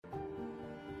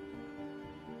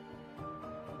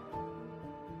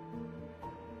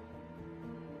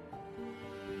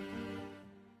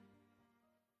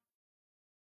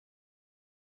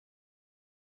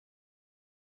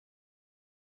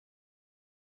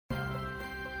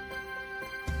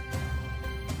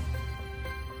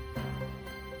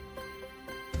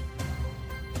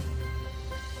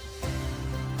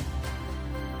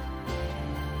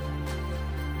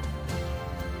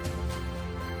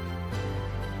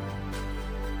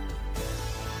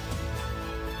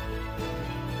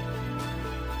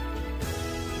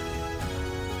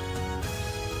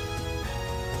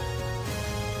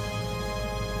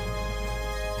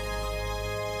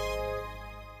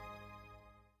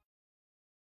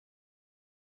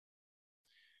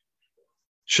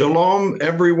Shalom,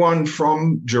 everyone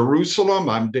from Jerusalem.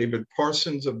 I'm David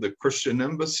Parsons of the Christian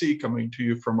Embassy, coming to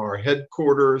you from our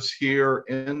headquarters here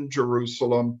in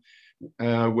Jerusalem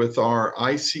with our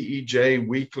ICEJ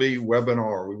weekly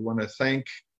webinar. We want to thank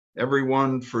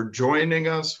everyone for joining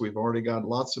us. We've already got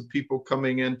lots of people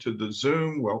coming into the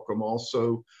Zoom. Welcome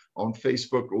also on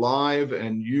Facebook Live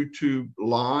and YouTube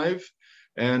Live.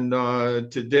 And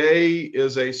today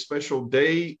is a special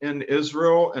day in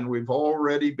Israel, and we've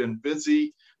already been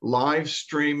busy live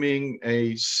streaming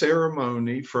a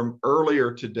ceremony from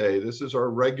earlier today. This is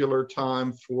our regular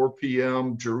time, 4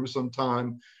 p.m. Jerusalem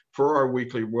time for our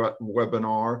weekly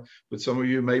webinar. But some of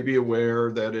you may be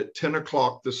aware that at 10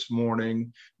 o'clock this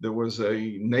morning, there was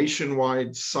a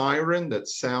nationwide siren that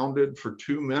sounded for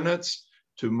 2 minutes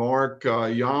to mark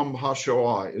Yom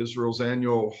HaShoah, Israel's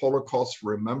annual Holocaust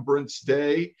Remembrance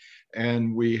Day.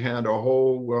 And we had a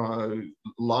whole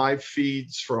live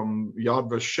feeds from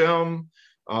Yad Vashem,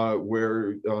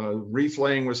 where wreath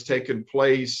laying was taking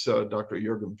place. Dr.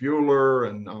 Jürgen Buehler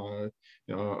and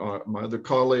my other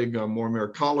colleague,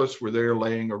 Mormir Kallis, were there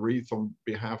laying a wreath on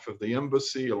behalf of the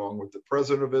embassy, along with the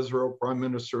President of Israel, Prime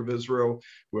Minister of Israel.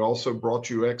 We also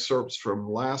brought you excerpts from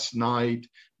last night,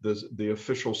 the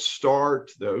official start,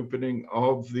 the opening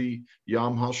of the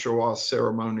Yom HaShoah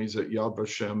ceremonies at Yad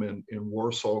Vashem in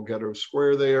Warsaw Ghetto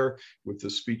Square there, with the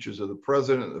speeches of the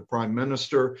President, the Prime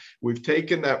Minister. We've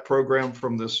taken that program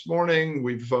from this morning,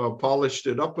 we've polished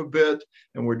it up a bit,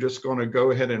 and we're just going to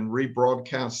go ahead and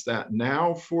rebroadcast that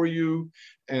now for you.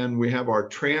 And we have our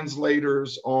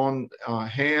translators on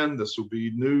hand. This will be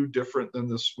new, different than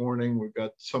this morning. We've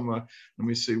got some, let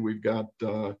me see, we've got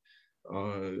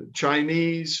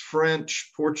Chinese,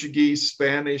 French, Portuguese,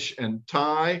 Spanish, and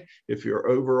Thai. If you're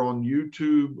over on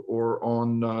YouTube or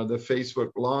on the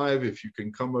Facebook Live, if you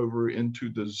can come over into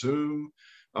the Zoom,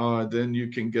 then you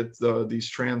can get these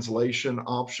translation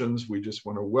options. We just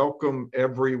want to welcome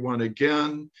everyone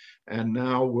again. And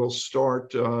now we'll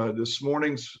start this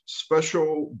morning's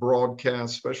special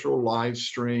broadcast, special live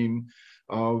stream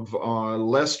of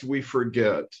Lest We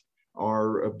Forget,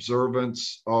 our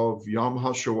observance of Yom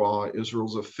HaShoah,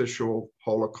 Israel's official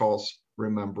Holocaust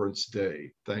Remembrance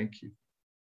Day. Thank you.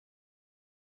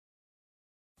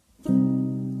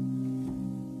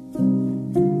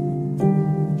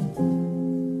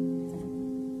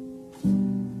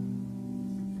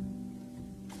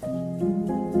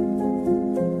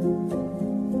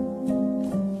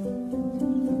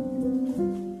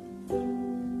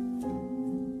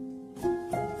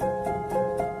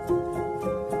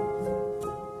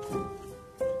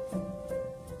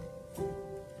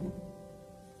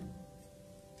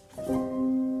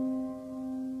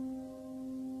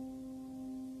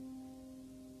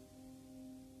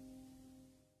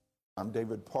 I'm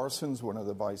David Parsons, one of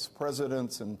the vice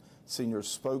presidents and senior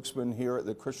spokesmen here at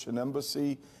the Christian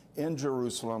Embassy in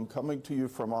Jerusalem, coming to you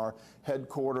from our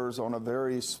headquarters on a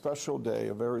very special day,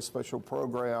 a very special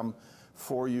program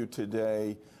for you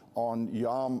today on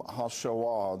Yom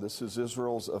HaShoah. This is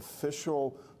Israel's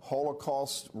official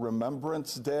Holocaust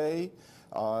Remembrance Day.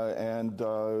 It's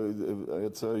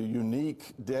a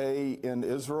unique day in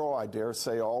Israel. I dare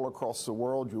say all across the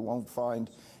world you won't find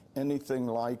anything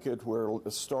like it. We're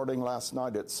starting last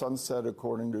night at sunset,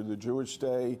 according to the Jewish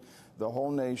day. The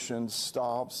whole nation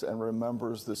stops and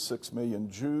remembers the 6 million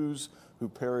Jews who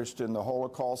perished in the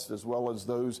Holocaust, as well as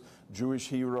those Jewish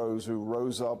heroes who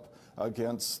rose up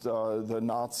against the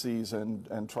Nazis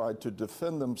and tried to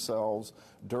defend themselves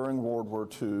during World War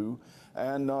II.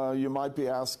 And you might be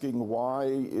asking, why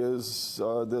is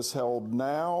this held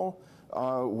now?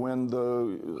 When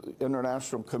the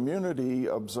international community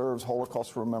observes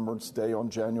Holocaust Remembrance Day on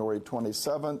January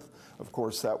 27th. Of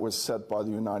course, that was set by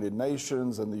the United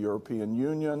Nations and the European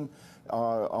Union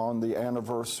on the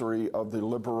anniversary of the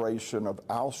liberation of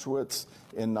Auschwitz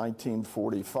in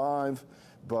 1945.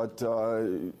 But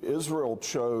Israel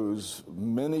chose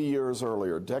many years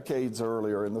earlier, decades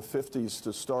earlier, in the 50s,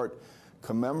 to start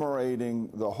commemorating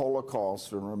the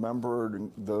Holocaust and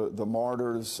remembering the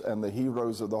martyrs and the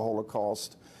heroes of the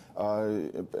Holocaust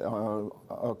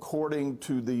according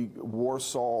to the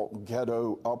Warsaw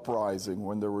Ghetto Uprising,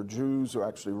 when there were Jews who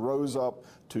actually rose up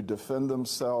to defend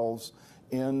themselves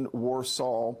in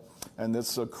Warsaw. And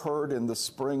this occurred in the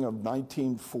spring of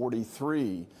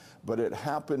 1943, but it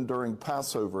happened during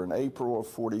Passover in April of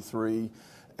 43.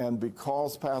 And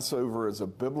because Passover is a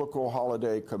biblical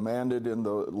holiday commanded in the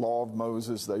law of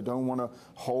Moses, they don't want to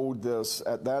hold this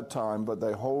at that time, but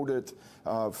they hold it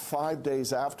 5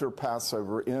 days after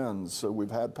Passover ends. So we've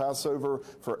had Passover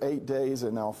for 8 days,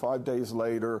 and now 5 days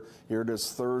later, here it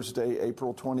is Thursday,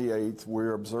 April 28th,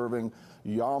 we're observing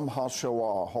Yom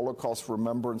HaShoah, Holocaust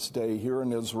Remembrance Day here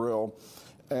in Israel.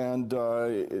 And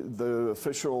the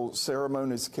official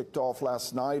ceremonies kicked off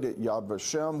last night at Yad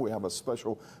Vashem. We have a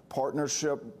special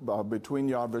partnership between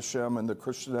Yad Vashem and the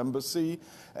Christian Embassy,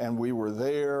 and we were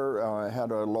there,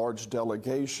 had a large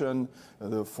delegation.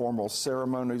 The formal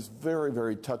ceremonies, very,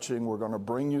 very touching. We're going to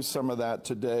bring you some of that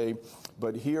today.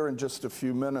 But here in just a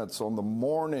few minutes, on the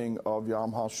morning of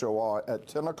Yom HaShoah at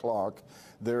 10 o'clock,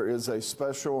 there is a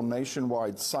special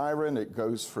nationwide siren. It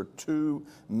goes for 2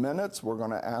 minutes. We're going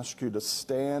to ask you to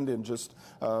stand in just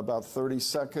about 30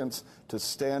 seconds to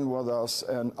stand with us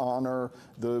and honor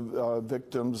the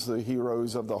victims, the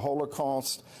heroes of the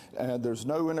Holocaust. And there's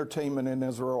no entertainment in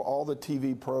Israel. All the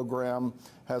TV program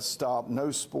has stopped. No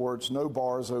sports, no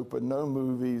bars open, no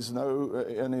movies, no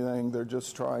anything. They're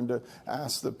just trying to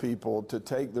ask the people to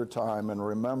take their time and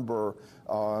remember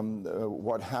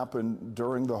what happened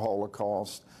during the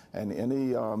Holocaust. And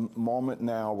any moment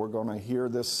now, we're going to hear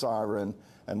this siren,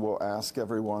 and we'll ask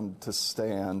everyone to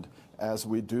stand. As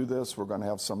we do this, we're going to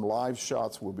have some live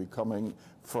shots. Will be coming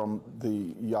from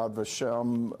the Yad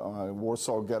Vashem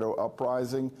Warsaw Ghetto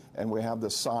Uprising, and we have the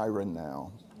siren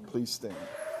now. Please stand.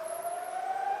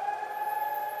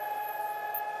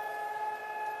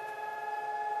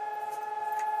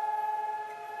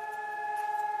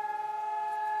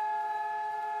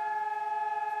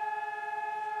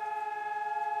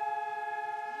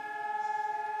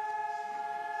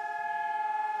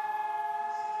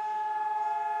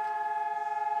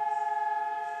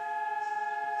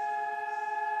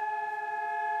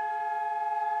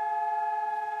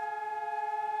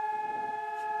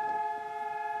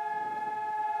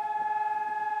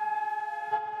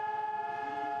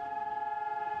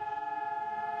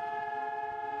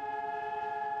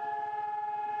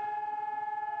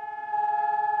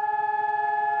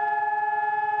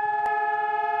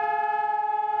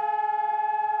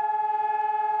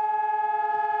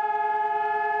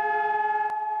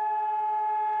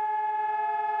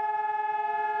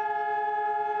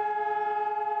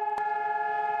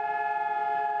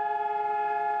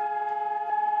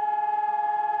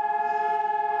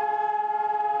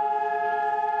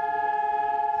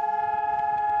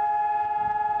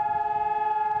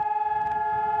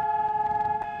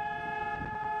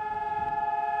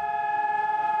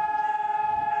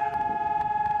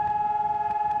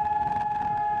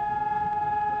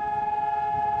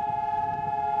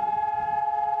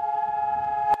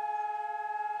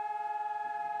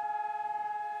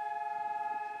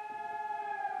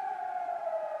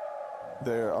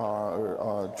 There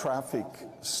are traffic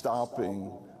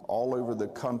stopping all over the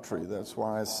country. That's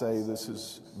why I say this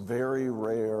is very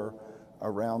rare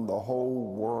around the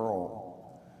whole world,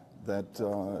 that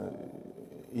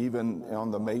even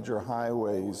on the major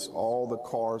highways, all the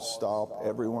cars stop,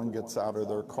 everyone gets out of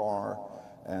their car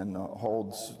and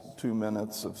holds 2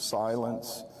 minutes of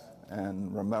silence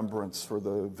and remembrance for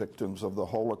the victims of the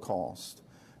Holocaust.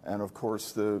 And of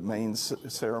course, the main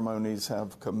ceremonies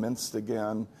have commenced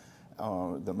again.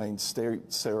 The main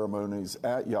state ceremonies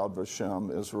at Yad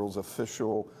Vashem, Israel's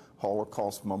official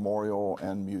Holocaust Memorial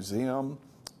and Museum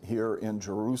here in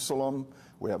Jerusalem.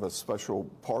 We have a special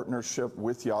partnership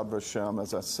with Yad Vashem,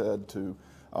 as I said, to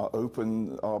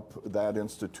open up that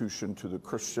institution to the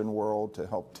Christian world to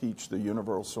help teach the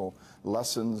universal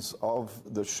lessons of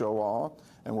the Shoah.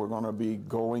 And we're going to be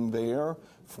going there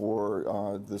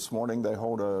for this morning. They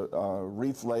hold a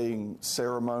wreath-laying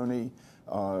ceremony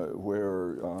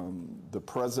where the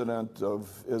President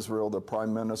of Israel, the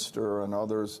Prime Minister, and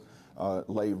others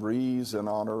lay wreaths in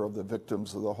honor of the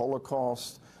victims of the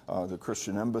Holocaust. The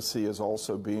Christian Embassy has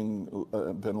also been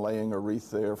laying a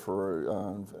wreath there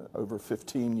for over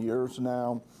 15 years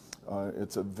now.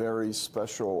 It's a very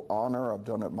special honor. I've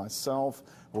done it myself.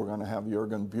 We're going to have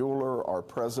Jürgen Buehler, our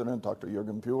president, Dr.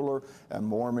 Jürgen Buehler, and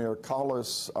Mormir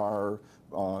Kallis, our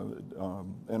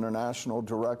international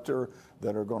director,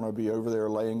 that are going to be over there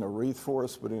laying a wreath for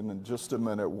us. But in just a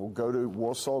minute, we'll go to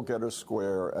Warsaw Ghetto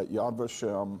Square at Yad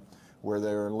Vashem, where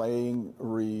they're laying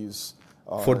wreaths.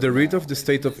 For the wreath of the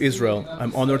State of Israel,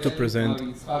 I'm honored to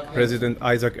present President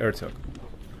Isaac Herzog.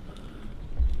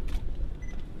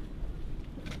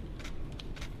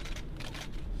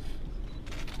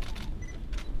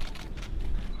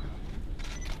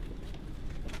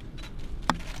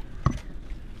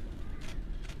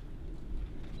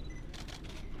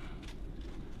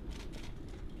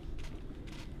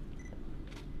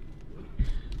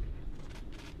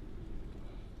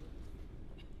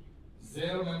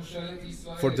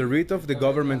 For the writ of the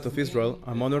government of Israel,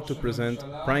 I'm honored to present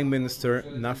Prime Minister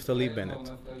Naftali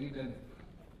Bennett.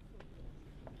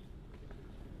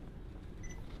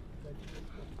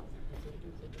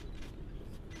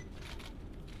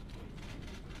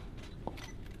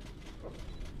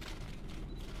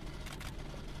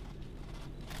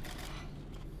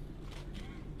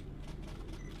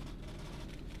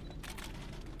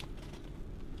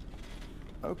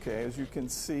 Okay, as you can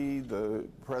see, the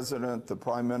President, the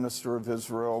Prime Minister of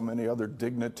Israel, many other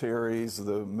dignitaries,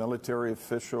 the military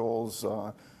officials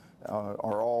are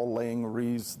all laying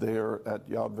wreaths there at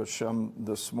Yad Vashem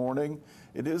this morning.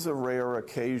 It is a rare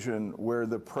occasion where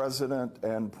the President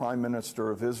and Prime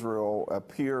Minister of Israel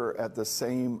appear at the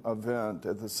same event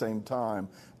at the same time.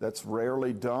 That's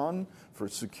rarely done for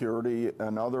security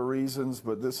and other reasons,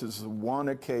 but this is one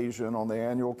occasion on the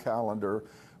annual calendar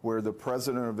where the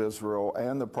President of Israel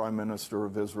and the Prime Minister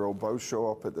of Israel both show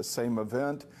up at the same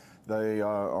event. They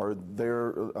are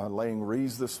there laying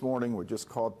wreaths this morning. We just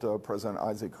caught President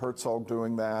Isaac Herzog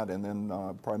doing that, and then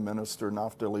Prime Minister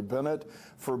Naftali Bennett.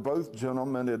 For both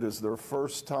gentlemen, it is their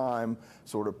first time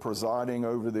sort of presiding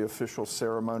over the official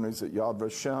ceremonies at Yad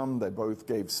Vashem. They both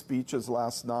gave speeches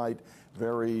last night,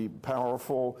 very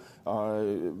powerful.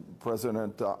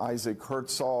 President Isaac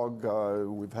Herzog,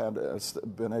 we've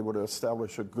been able to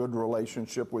establish a good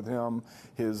relationship with him.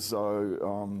 His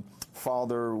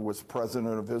father was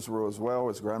president of Israel as well,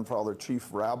 his grandfather chief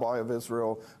rabbi of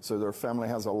Israel, so their family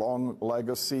has a long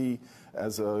legacy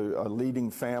as a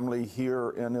leading family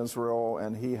here in Israel,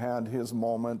 and he had his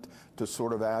moment to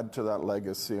sort of add to that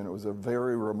legacy, and it was a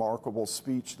very remarkable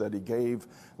speech that he gave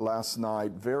last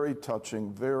night, very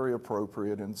touching, very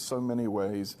appropriate in so many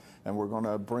ways, and we're going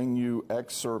to bring you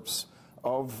excerpts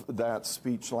of that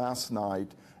speech last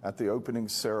night at the opening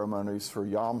ceremonies for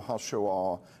Yom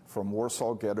HaShoah from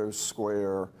Warsaw Ghetto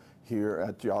Square here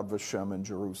at Yad Vashem in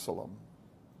Jerusalem.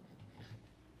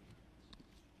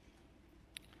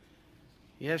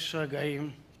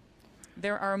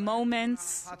 There are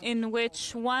moments in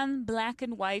which one black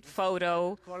and white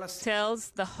photo tells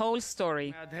the whole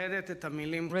story,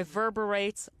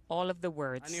 reverberates all of the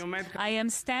words. I am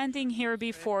standing here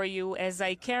before you as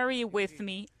I carry with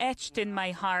me, etched in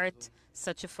my heart,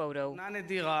 such a photo.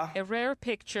 A rare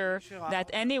picture that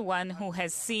anyone who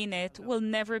has seen it will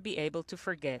never be able to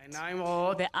forget.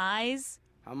 The eyes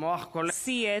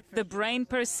see it, the brain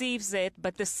perceives it,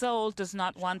 but the soul does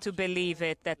not want to believe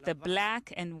it, that the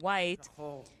black and white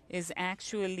is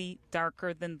actually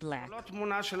darker than black.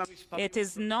 It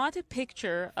is not a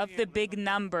picture of the big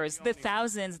numbers, the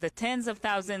thousands, the tens of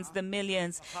thousands, the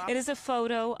millions. It is a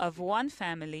photo of one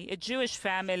family, a Jewish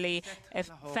family, a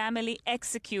family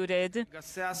executed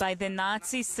by the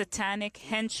Nazi satanic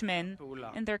henchmen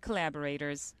and their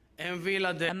collaborators.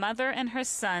 A mother and her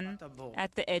son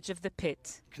at the edge of the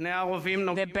pit.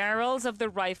 The barrels of the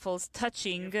rifles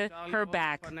touching her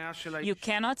back. You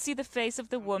cannot see the face of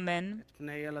the woman,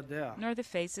 nor the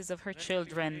faces of her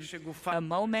children. A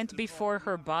moment before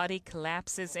her body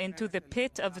collapses into the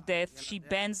pit of death, she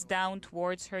bends down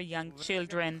towards her young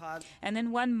children. And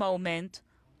in one moment,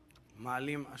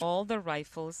 all the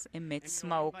rifles emit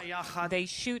smoke. They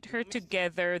shoot her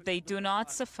together. They do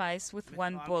not suffice with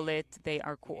one bullet. They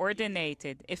are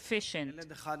coordinated, efficient.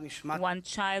 One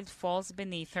child falls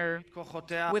beneath her.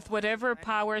 With whatever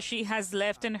power she has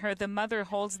left in her, the mother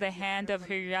holds the hand of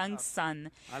her young son,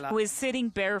 who is sitting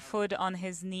barefoot on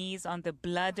his knees on the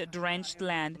blood-drenched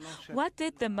land. What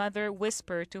did the mother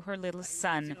whisper to her little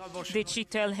son? Did she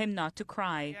tell him not to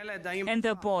cry? And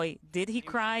the boy, did he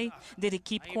cry? Did he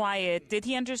keep quiet? Did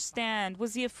he understand?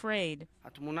 Was he afraid?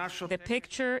 The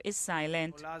picture is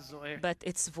silent, but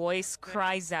its voice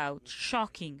cries out,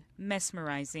 shocking,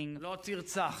 mesmerizing.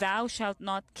 Thou shalt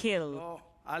not kill.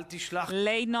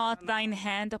 Lay not thine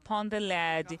hand upon the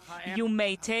lad. You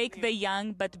may take the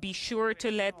young, but be sure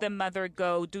to let the mother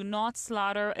go. Do not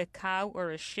slaughter a cow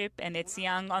or a sheep and its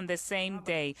young on the same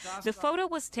day. The photo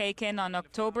was taken on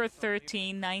October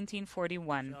 13,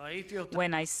 1941.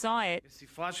 When I saw it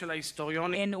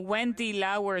in Wendy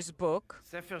Lauer's book,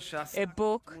 a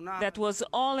book that was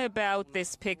all about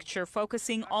this picture,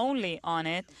 focusing only on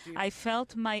it, I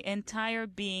felt my entire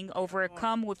being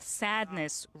overcome with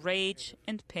sadness, rage,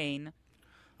 and pain.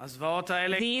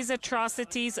 These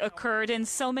atrocities occurred in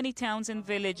so many towns and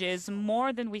villages,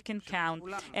 more than we can count,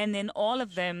 and in all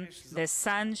of them, the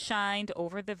sun shined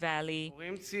over the valley.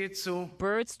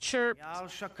 Birds chirped,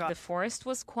 the forest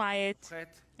was quiet,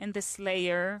 and the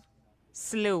slayer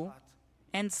slew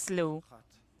and slew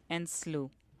and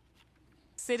slew.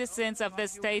 Citizens of the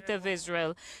State of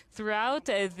Israel, Throughout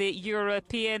the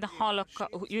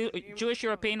Jewish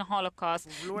European Holocaust,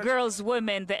 girls,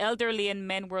 women, the elderly, and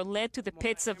men were led to the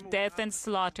pits of death and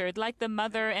slaughtered. Like the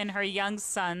mother and her young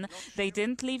son, they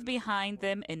didn't leave behind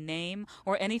them a name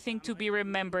or anything to be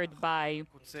remembered by.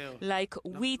 Like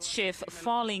wheat sheaf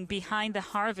falling behind the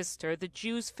harvester, the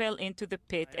Jews fell into the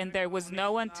pit, and there was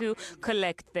no one to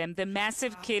collect them. The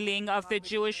massive killing of the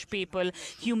Jewish people,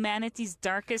 humanity's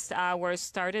darkest hour,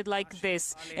 started like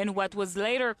this in what was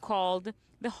later called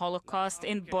the Holocaust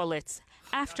in bullets.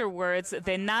 Afterwards,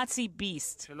 the Nazi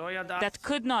beast that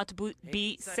could not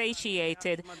be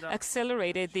satiated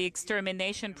accelerated the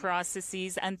extermination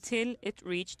processes until it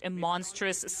reached a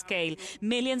monstrous scale.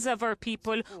 Millions of our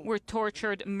people were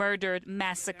tortured, murdered,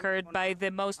 massacred by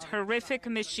the most horrific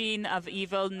machine of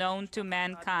evil known to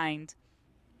mankind.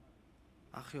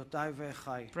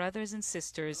 Brothers and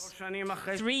sisters,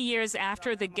 3 years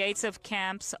after the gates of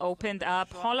camps opened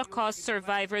up, Holocaust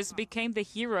survivors became the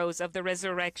heroes of the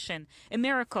resurrection, a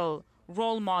miracle,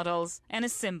 role models, and a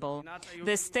symbol.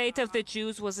 The state of the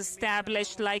Jews was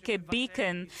established like a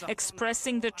beacon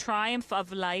expressing the triumph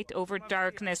of light over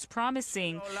darkness,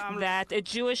 promising that a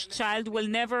Jewish child will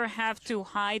never have to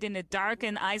hide in a dark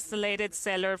and isolated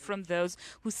cellar from those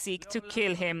who seek to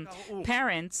kill him.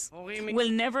 Parents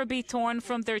will never be torn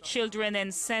from their children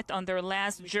and set on their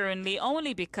last journey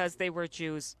only because they were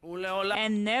Jews.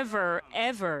 And never,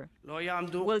 ever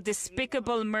will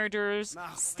despicable murderers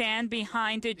stand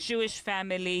behind a Jewish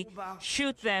family,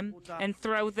 shoot them, and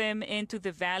throw them into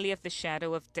the valley of the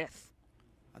shadow of death.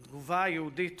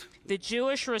 The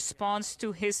Jewish response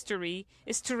to history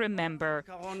is to remember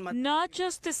not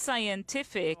just the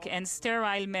scientific and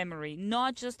sterile memory,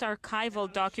 not just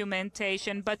archival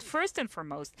documentation, but first and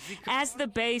foremost, as the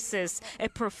basis, a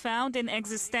profound and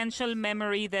existential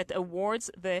memory that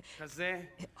awards the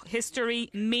history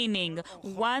meaning,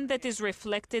 one that is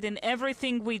reflected in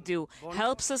everything we do,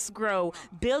 helps us grow,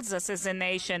 builds us as a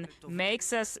nation,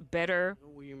 makes us better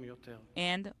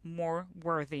and more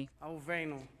worthy.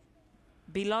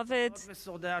 Beloved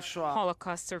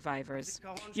Holocaust survivors,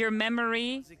 your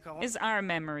memory is our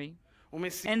memory,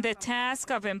 and the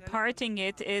task of imparting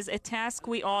it is a task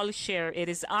we all share. It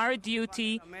is our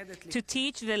duty to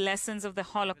teach the lessons of the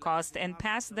Holocaust and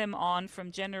pass them on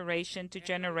from generation to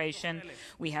generation.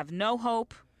 We have no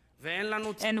hope,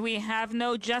 and we have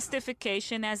no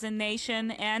justification as a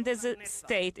nation and as a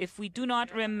state if we do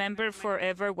not remember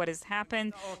forever what has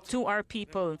happened to our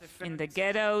people in the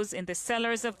ghettos, in the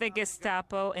cellars of the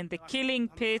Gestapo, in the killing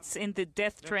pits, in the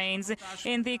death trains,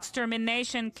 in the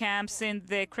extermination camps, in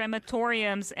the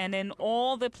crematoriums, and in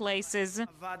all the places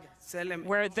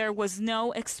where there was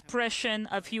no expression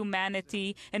of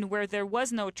humanity and where there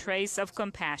was no trace of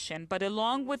compassion. But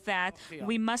along with that,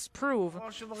 we must prove,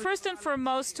 first and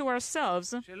foremost to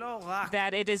ourselves,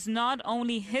 that it is not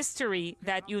only history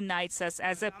that unites us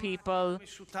as a people,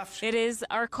 it is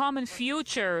our common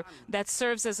future that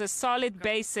serves as a solid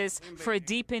basis for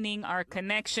deepening our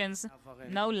connections,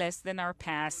 no less than our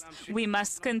past. We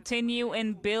must continue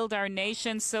and build our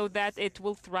nation so that it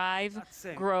will thrive,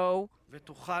 grow,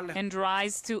 and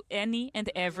rise to any and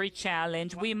every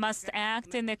challenge. We must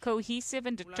act in a cohesive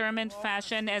and determined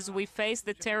fashion as we face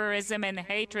the terrorism and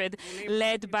hatred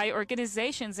led by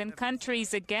organizations and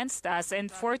countries against us and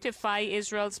fortify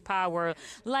Israel's power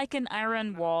like an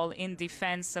iron wall in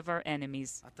defense of our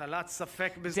enemies.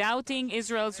 Doubting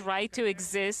Israel's right to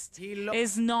exist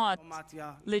is not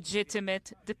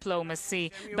legitimate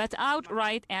diplomacy, but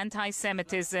outright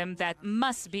anti-Semitism that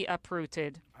must be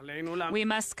uprooted. We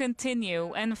must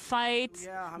continue and fight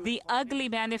the ugly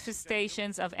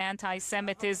manifestations of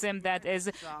anti-Semitism that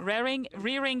is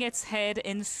rearing its head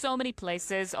in so many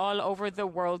places all over the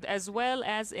world, as well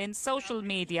as in social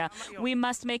media. We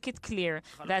must make it clear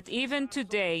that even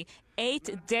today,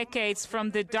 8 decades from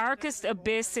the darkest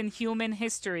abyss in human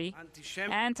history,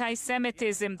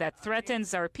 anti-Semitism that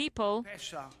threatens our people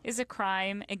is a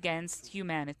crime against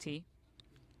humanity.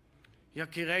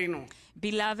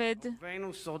 Beloved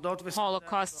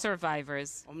Holocaust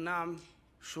survivors,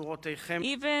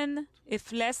 even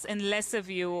if less and less of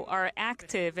you are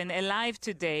active and alive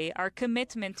today, our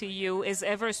commitment to you is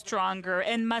ever stronger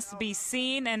and must be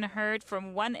seen and heard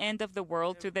from one end of the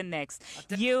world to the next.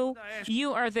 You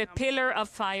are the pillar of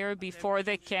fire before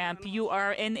the camp. You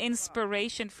are an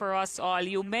inspiration for us all.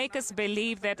 You make us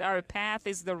believe that our path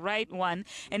is the right one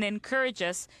and encourage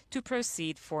us to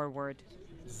proceed forward.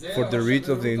 For the reach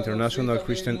of the International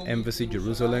Christian Embassy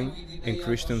Jerusalem and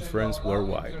Christian friends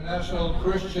worldwide. International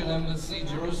Christian Embassy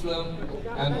Jerusalem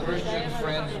and Christian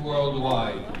friends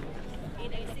worldwide.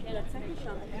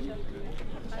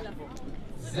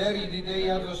 Ser y de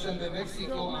Yad Vashem de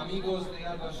Mexico, amigos de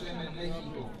Yad Vashem en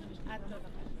México.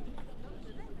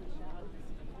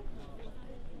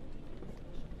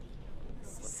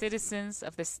 Citizens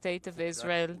of the State of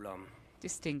Israel,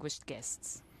 distinguished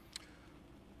guests.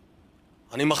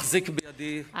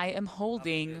 I am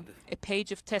holding a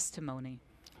page of testimony.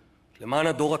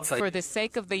 For the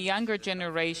sake of the younger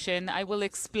generation, I will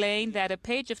explain that a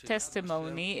page of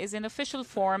testimony is an official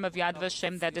form of Yad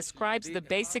Vashem that describes the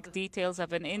basic details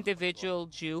of an individual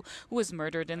Jew who was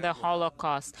murdered in the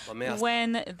Holocaust.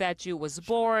 When that Jew was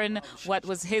born, what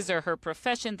was his or her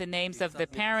profession, the names of the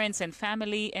parents and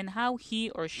family, and how he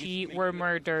or she were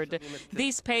murdered.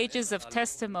 These pages of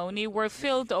testimony were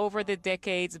filled over the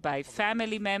decades by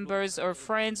family members or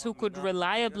friends who could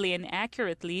reliably and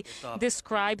accurately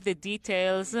describe the details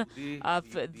of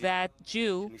that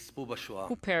Jew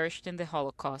who perished in the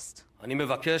Holocaust.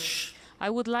 I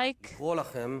would like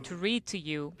to read to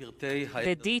you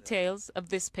the details of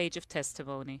this page of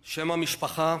testimony.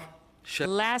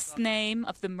 Last name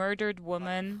of the murdered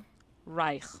woman,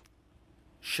 Reich.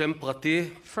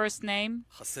 First name,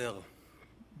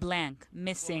 blank,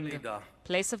 missing.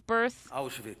 Place of birth,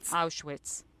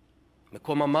 Auschwitz.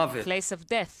 Place of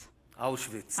death,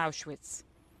 Auschwitz.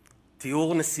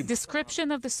 Description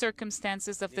of the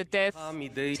circumstances of the death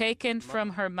taken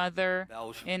from her mother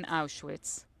in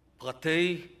Auschwitz.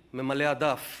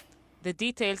 The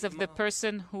details of the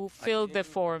person who filled the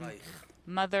form.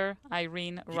 Mother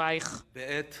Irene Reich.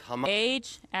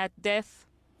 Age at death,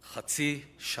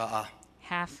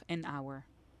 half an hour.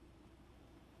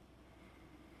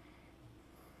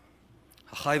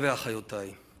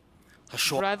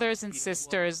 Brothers and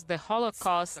sisters, the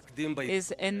Holocaust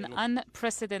is an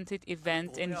unprecedented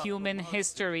event in human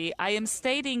history. I am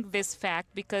stating this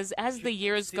fact because as the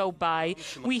years go by,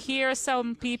 we hear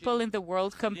some people in the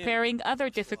world comparing other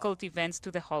difficult events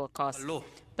to the Holocaust.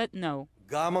 But no.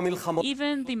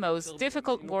 Even the most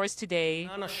difficult wars today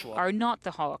are not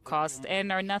the Holocaust and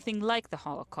are nothing like the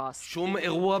Holocaust.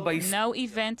 No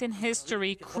event in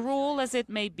history, cruel as it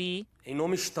may be,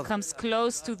 comes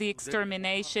close to the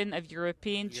extermination of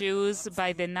European Jews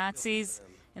by the Nazis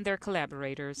and their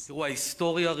collaborators.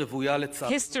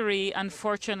 History,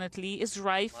 unfortunately, is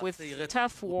rife with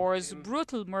tough wars,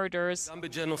 brutal murders,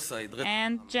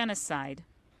 and genocide.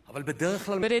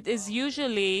 But it is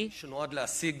usually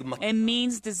a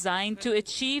means designed to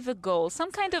achieve a goal,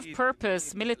 some kind of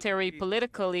purpose, military,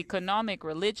 political, economic,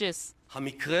 religious.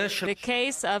 The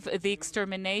case of the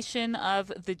extermination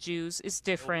of the Jews is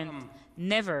different.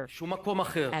 Never,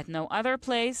 at no other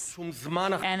place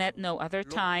and at no other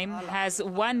time, has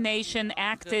one nation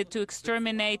acted to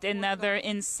exterminate another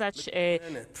in such a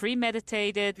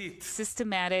premeditated,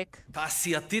 systematic,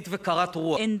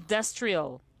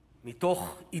 industrial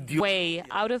way,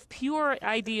 out of pure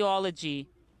ideology.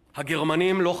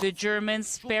 The Germans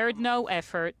spared no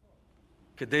effort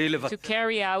to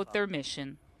carry out their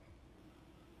mission.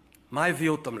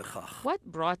 What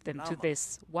brought them to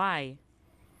this? Why?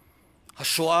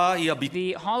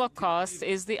 The Holocaust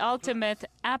is the ultimate,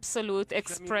 absolute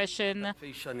expression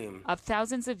of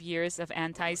thousands of years of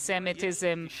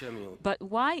anti-Semitism. But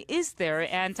why is there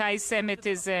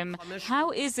anti-Semitism?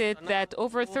 How is it that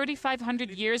over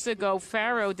 3,500 years ago,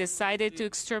 Pharaoh decided to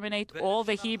exterminate all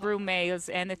the Hebrew males,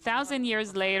 and 1,000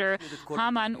 years later,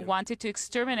 Haman wanted to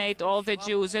exterminate all the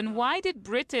Jews? And why did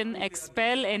Britain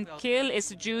expel and kill its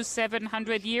Jews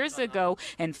 700 years ago?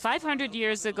 And 500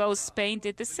 years ago, Spain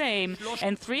did the same.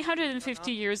 And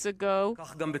 350 years ago,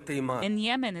 in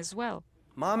Yemen as well.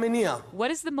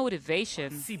 What is the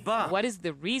motivation? What is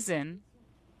the reason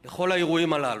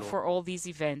for all these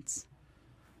events?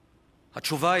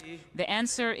 The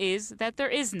answer is that there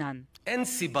is none.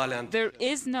 There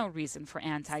is no reason for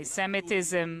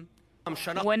anti-Semitism.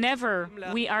 Whenever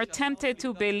we are tempted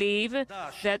to believe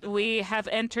that we have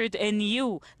entered a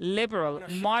new, liberal,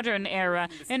 modern era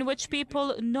in which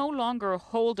people no longer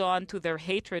hold on to their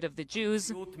hatred of the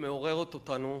Jews,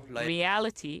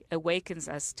 reality awakens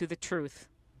us to the truth.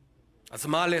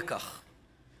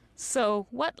 So,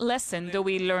 what lesson do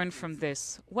we learn from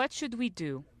this? What should we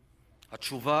do?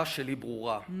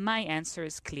 My answer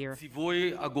is clear.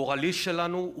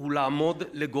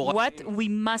 What we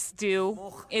must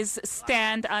do is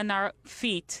stand on our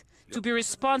feet, to be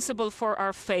responsible for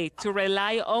our fate, to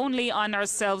rely only on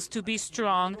ourselves, to be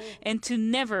strong, and to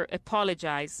never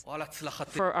apologize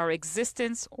for our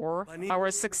existence or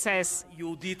our success.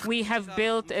 We have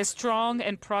built a strong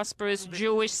and prosperous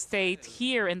Jewish state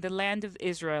here in the land of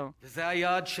Israel.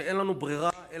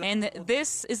 And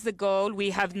this is the goal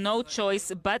we have no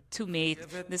choice but to meet.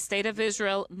 The state of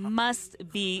Israel must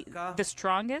be the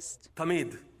strongest,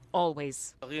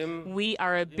 always. We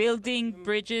are building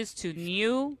bridges to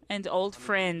new and old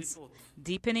friends,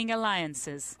 deepening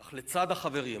alliances.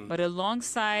 But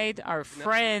alongside our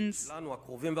friends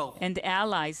and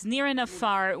allies, near and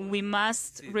afar, we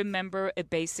must remember a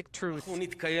basic truth.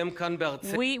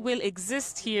 We will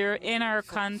exist here in our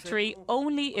country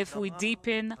only if we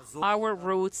deepen our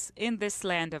roots in this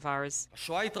land of ours.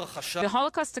 The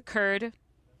Holocaust occurred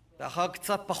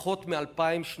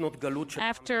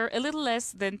after a little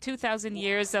less than 2,000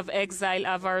 years of exile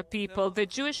of our people. The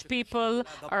Jewish people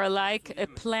are like a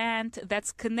plant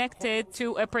that's connected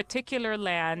to a particular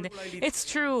land. It's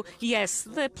true, yes,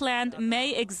 the plant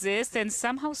may exist and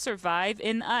somehow survive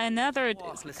in another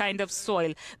kind of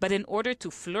soil, but in order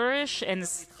to flourish and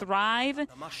thrive,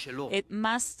 it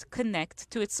must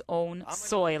connect to its own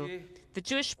soil. The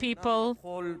Jewish people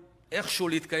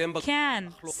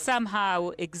can somehow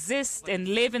exist and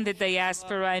live in the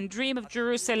diaspora and dream of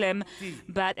Jerusalem,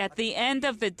 but at the end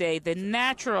of the day, the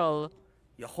natural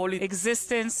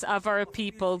existence of our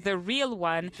people, the real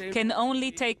one, can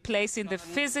only take place in the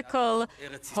physical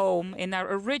home, in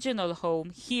our original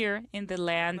home, here in the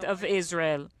land of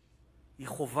Israel.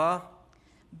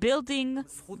 Building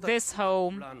this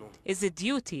home is a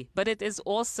duty, but it is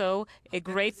also a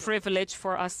great privilege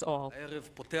for us all.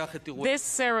 This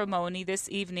ceremony this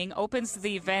evening opens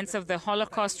the events of the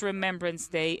Holocaust Remembrance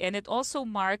Day, and it also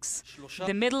marks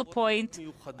the middle point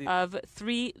of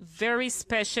 3 very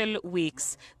special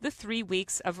weeks, the 3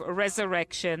 weeks of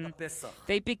resurrection.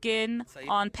 They begin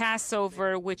on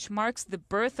Passover, which marks the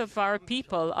birth of our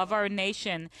people, of our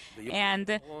nation,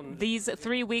 and these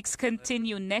 3 weeks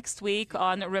continue next week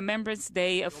on Remembrance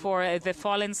Day for the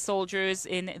fallen soldiers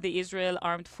in the Israel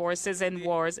Armed Forces and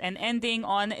wars, and ending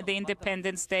on the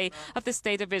Independence Day of the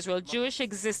State of Israel. Jewish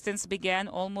existence began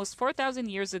almost 4,000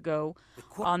 years ago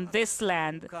on this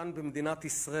land.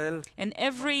 And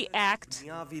every act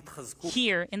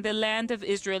here in the land of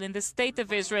Israel, in the State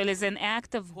of Israel, is an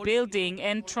act of building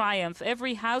and triumph.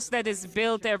 Every house that is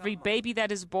built, every baby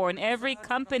that is born, every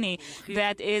company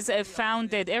that is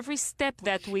founded, every step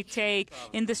that we take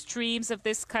in the streams of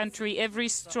this country, every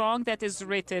song that is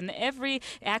written, every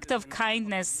act of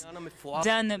kindness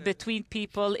done between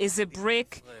people is a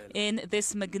brick in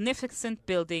this magnificent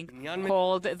building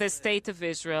called the State of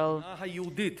Israel.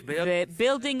 The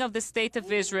building of the State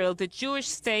of Israel, the Jewish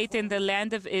state in the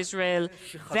land of Israel,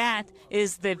 that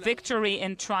is the victory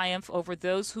and triumph over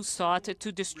those who sought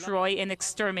to destroy and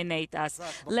exterminate us.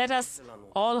 Let us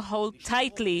all hold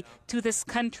tightly to this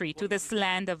country, to this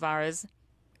land of ours.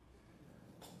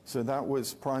 So that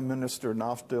was Prime Minister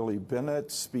Naftali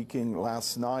Bennett speaking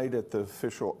last night at the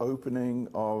official opening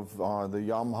of the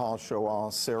Yom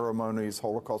HaShoah ceremonies,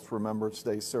 Holocaust Remembrance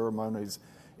Day ceremonies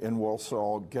in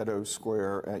Warsaw Ghetto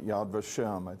Square at Yad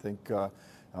Vashem. I think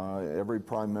every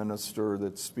prime minister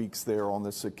that speaks there on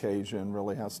this occasion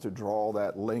really has to draw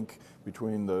that link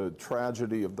between the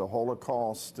tragedy of the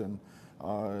Holocaust and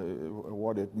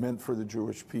what it meant for the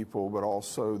Jewish people, but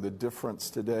also the difference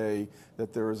today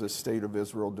that there is a state of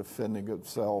Israel defending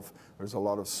itself. There's a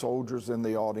lot of soldiers in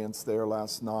the audience there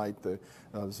last night.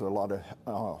 There's a lot of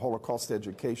Holocaust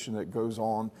education that goes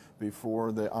on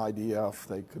before the IDF.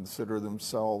 They consider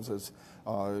themselves as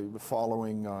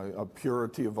following a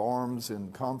purity of arms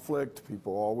in conflict.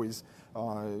 People always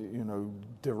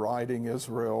deriding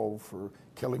Israel for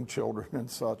killing children and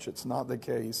such. It's not the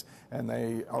case, and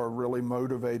they are really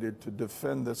motivated to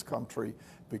defend this country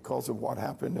because of what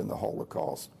happened in the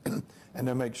Holocaust and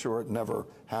to make sure it never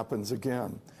happens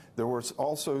again. There was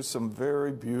also some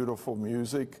very beautiful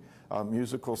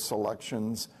musical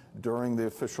selections during the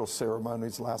official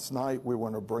ceremonies last night. We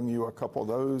want to bring you a couple of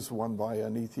those, one by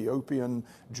an Ethiopian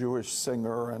Jewish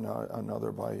singer and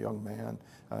another by a young man.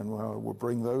 And we'll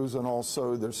bring those. And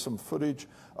also there's some footage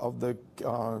of the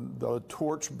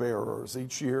torch bearers.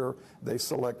 Each year they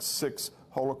select 6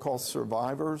 Holocaust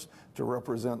survivors to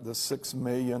represent the 6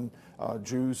 million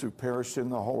Jews who perished in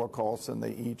the Holocaust, and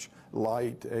they each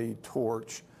light a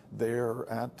torch there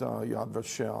at Yad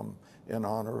Vashem in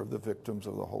honor of the victims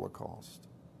of the Holocaust.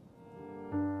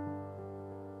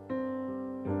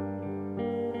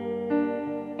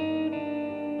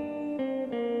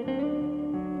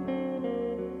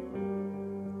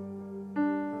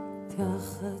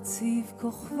 תחציב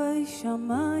כוכבי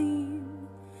שמיים,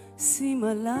 שים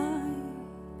עליי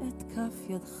את כף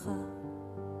ידך.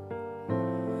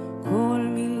 כל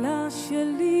מילה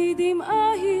שלי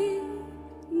דמעה היא,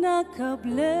 נא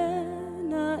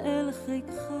קבלנה אל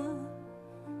חיקך.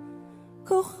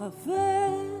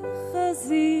 כוכביך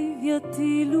זיו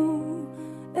יטילו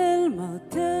אל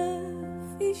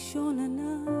מרתף אישון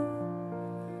עיניי.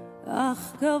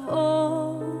 אך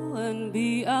קבעו אין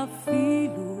בי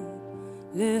אפילו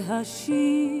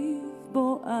להשיב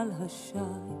בו על השי,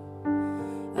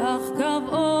 אך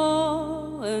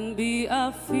קבעו אין בי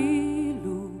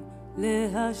אפילו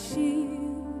להשיב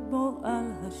בו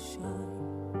על השי.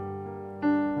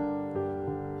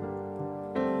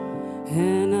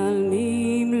 הן על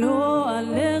מי אם לא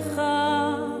עליך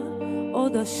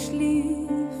עוד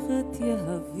אשליך את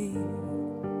יהבי,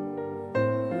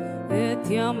 את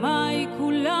ימי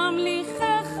כולם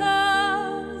ליחך,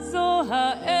 זו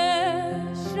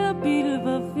האש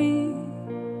שבלבבי.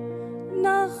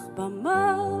 נח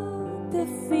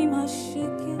במרתפים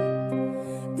השקט,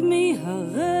 דמי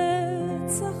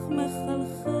הרצח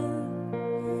מחלחל,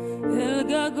 אל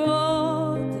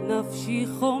גגות נפשי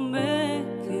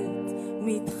חומקת,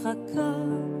 מתחקה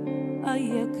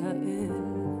אייכאל.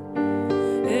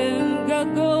 אל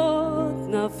גגות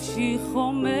נפשי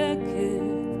חומקת,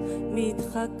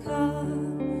 מתחקה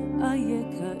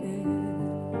אייכאל.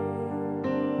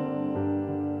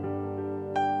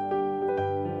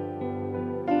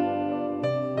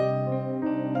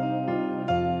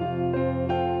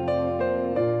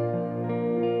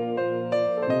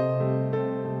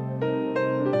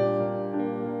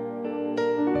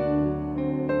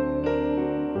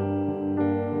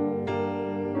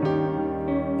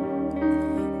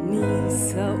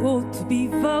 נישאות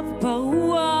ביבב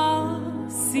פרוע,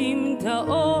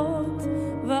 סמטאות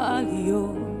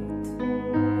ועליות,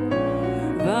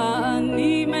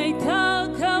 ואני מיתר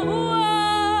קרוע,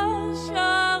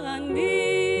 שר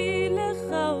אני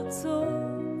לך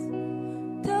אוצות,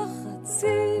 תחת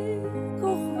ציר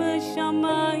כוכבי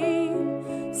שמיים,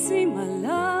 שים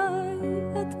עליי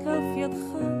את כף ידך,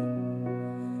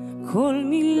 כל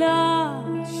מילה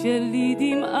שלי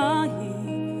דמעה היא,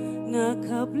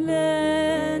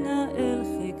 נקבלנה אל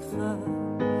חיקך,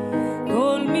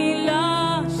 כל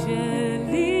מילה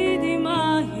שלי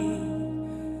דמעה היא,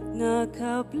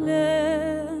 נקבלנה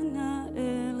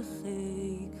אל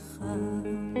חיקך.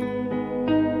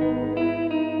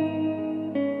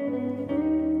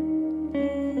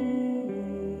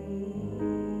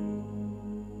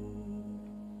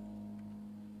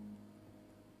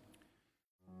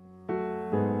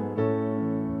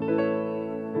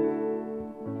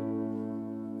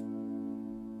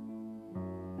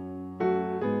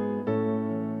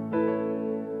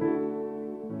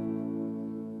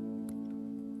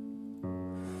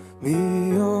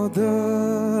 מי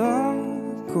יודע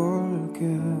כל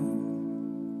כאב,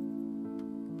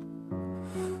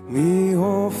 מי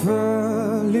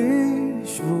רופא לי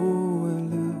שבו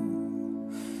אליו,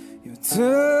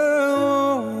 יוצא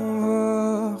אור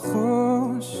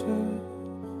וחושך,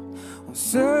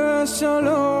 עושה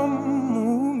שלום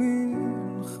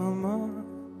ומלחמה.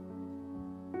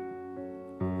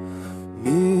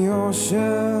 מי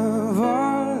יושב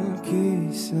על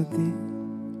כיסדי,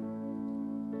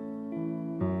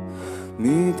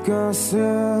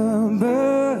 מתכסה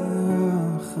ברחמים,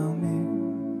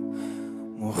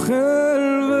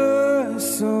 מוחל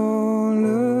וסולח,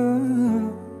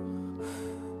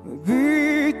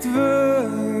 מביט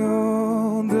ויודע,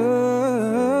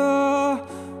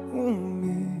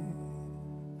 ומי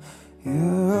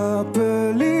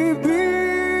ירפא ליבי,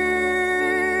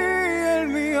 אל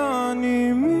מי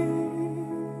אני מי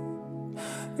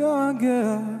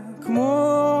יגע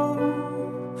כמו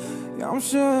ים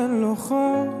שלא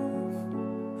חוף,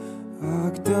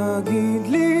 רק תגיד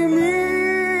לי מי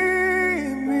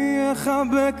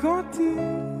יחבק אותי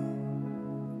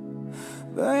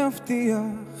ויבטיח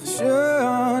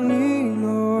שאני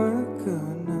לא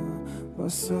אכנע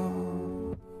בסוף.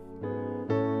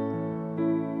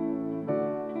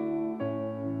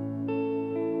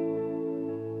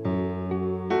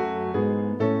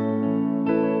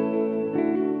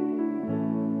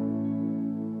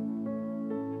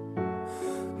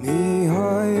 מי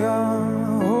היה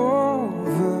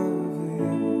עובר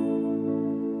ויה,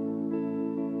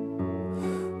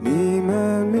 מי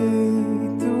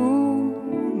ממית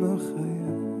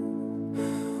ומחיה,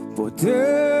 פותח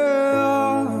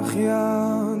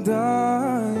ידיים,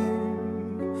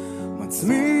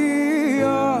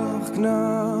 מצמיח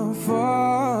כנפיים,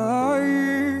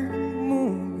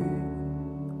 ומי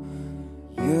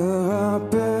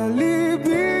ירפא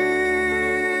ליבי,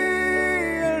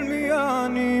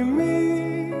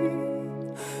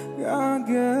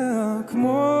 יגע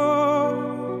כמו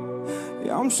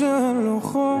ים שלא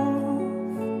חוף,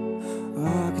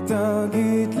 רק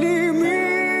תגיד לי מי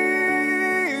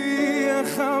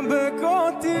יחבק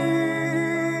אותי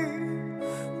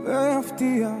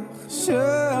ויבטיח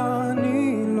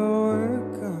שאני לא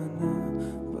אכנע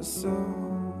בסוף.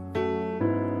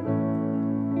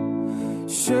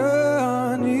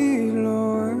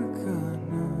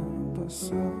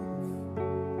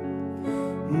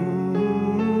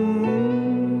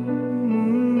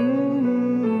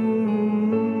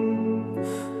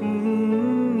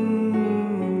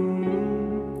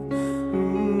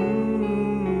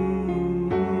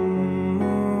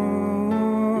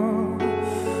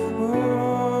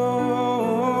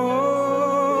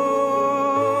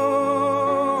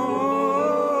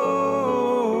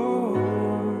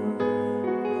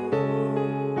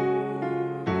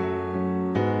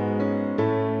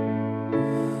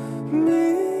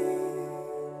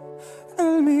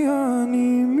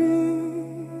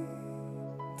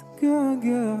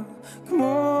 מתגעגע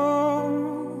כמו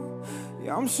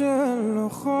ים של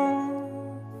חוף,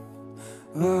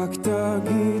 רק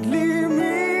תגיד לי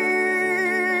מי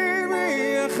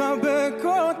יחבק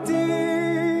אותי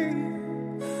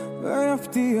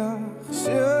ויבטיח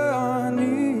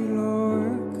שאני לא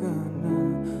אכנע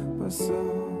בסוף,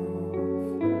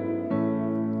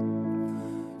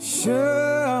 שאני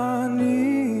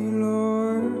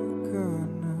לא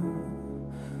אכנע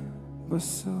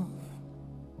בסוף.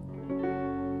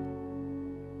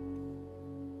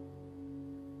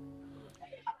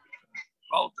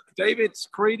 Well, David,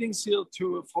 greetings here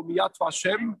from Yad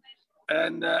Vashem.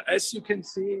 And as you can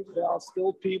see, there are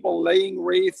still people laying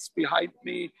wreaths behind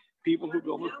me, people who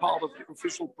were not part of the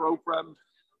official program.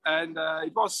 And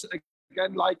it was,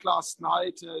 again, like last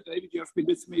night, David, you have been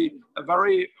with me, a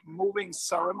very moving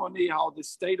ceremony, how the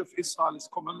state of Israel is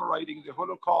commemorating the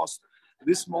Holocaust.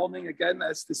 This morning, again,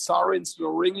 as the sirens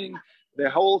were ringing, the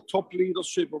whole top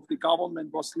leadership of the government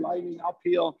was lining up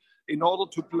here in order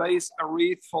to place a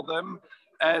wreath for them.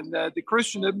 And the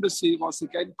Christian Embassy was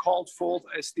again called forth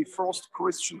as the first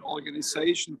Christian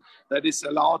organization that is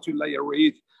allowed to lay a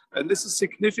wreath. And this is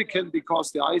significant because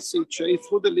the ICEJ,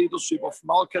 through the leadership of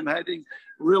Malcolm Heading,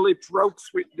 really broke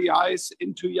through the ice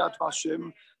into Yad Vashem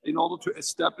in order to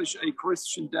establish a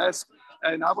Christian desk.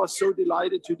 And I was so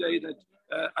delighted today that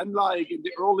unlike in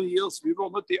the early years, we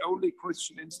were not the only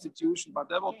Christian institution, but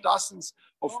there were dozens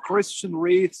of Christian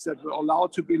wreaths that were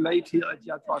allowed to be laid here at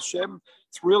Yad Vashem.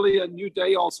 It's really a new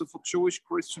day also for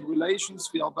Jewish-Christian relations.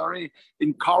 We are very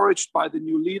encouraged by the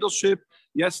new leadership.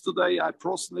 Yesterday, I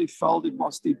personally felt it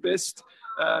was the best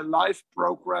live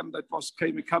program that was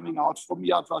coming out from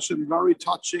Yad Vashem, very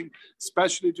touching,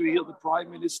 especially to hear the Prime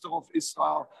Minister of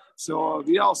Israel. So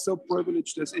we are so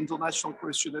privileged as International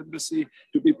Christian Embassy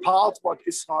to be part of what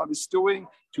Israel is doing,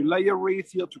 to lay a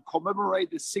wreath here to commemorate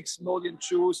the 6 million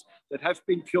Jews that have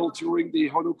been killed during the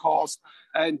Holocaust,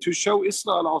 and to show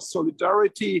Israel our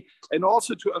solidarity, and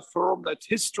also to affirm that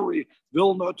history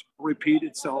will not repeat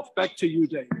itself. Back to you,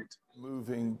 David.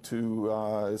 Moving to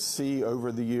see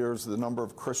over the years the number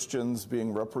of Christians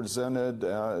being represented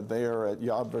there at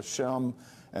Yad Vashem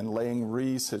and laying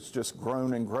wreaths. It's just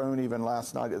grown and grown. Even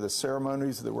last night at the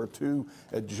ceremonies, there were 2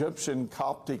 Egyptian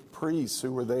Coptic priests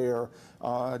who were there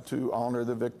to honor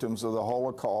the victims of the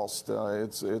Holocaust.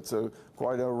 It's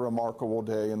quite a remarkable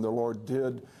day, and the Lord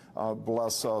did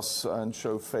bless us and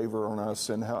show favor on us,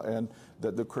 and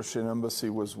that the Christian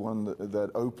Embassy was one that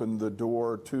opened the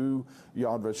door to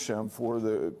Yad Vashem for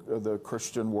the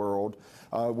Christian world.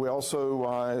 We also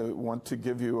want to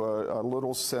give you a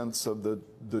little sense of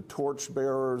the torch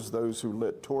bearers, those who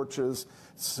lit torches,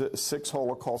 6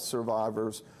 Holocaust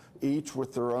survivors, each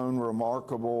with their own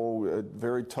remarkable,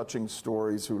 very touching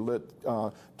stories, who lit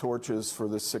torches for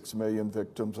the 6 million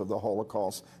victims of the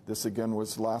Holocaust. This again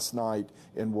was last night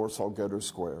in Warsaw Ghetto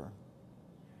Square.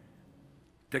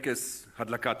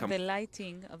 The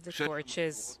lighting of the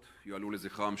torches.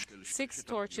 6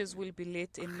 torches will be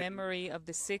lit in memory of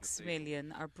the 6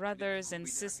 million, our brothers and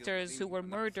sisters who were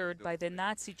murdered by the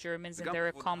Nazi Germans and their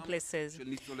accomplices,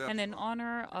 and in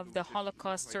honor of the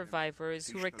Holocaust survivors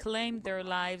who reclaimed their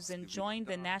lives and joined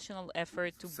the national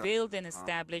effort to build and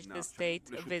establish the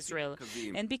State of Israel,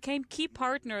 and became key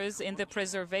partners in the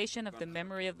preservation of the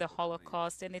memory of the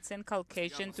Holocaust and its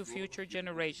inculcation to future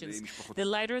generations. The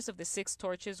lighters of the 6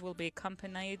 torches will be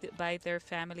accompanied by their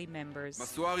family members.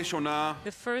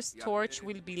 The first torch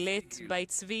will be lit by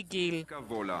Tzvi Gil,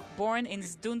 born in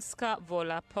Zdunska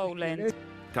Wola, Poland.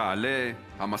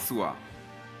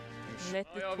 Let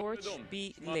the torch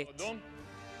be lit.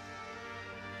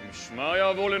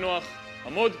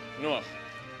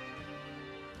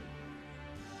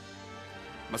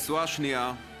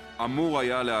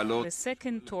 The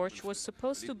second torch was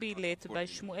supposed to be lit by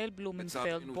Shmuel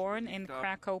Blumenfeld, born in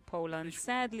Krakow, Poland.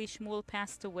 Sadly, Shmuel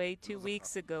passed away 2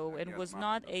 weeks ago and was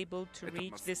not able to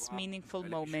reach this meaningful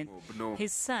moment.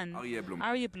 His son,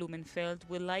 Aryeh Blumenfeld,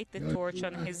 will light the torch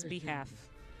on his behalf.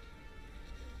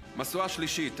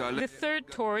 The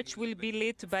third torch will be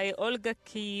lit by Olga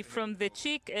Ki from the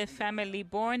Chik family,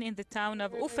 born in the town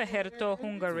of Ufaherto,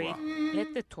 Hungary.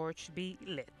 Let the torch be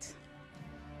lit.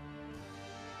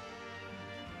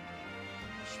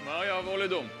 משמר יעבור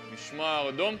לדום, משמר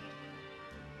אדום,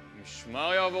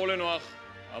 משמר יעבור לנוח,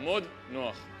 עמוד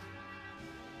נוח.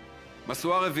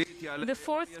 The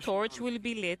fourth torch will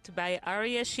be lit by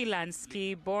Aryeh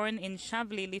Shilansky, born in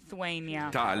Shavli, Lithuania.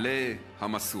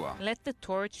 Let the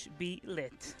torch be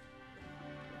lit.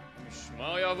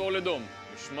 משמר יעבור לדום,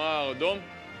 משמר אדום,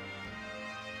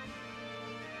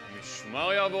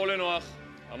 משמר יעבור לנוח,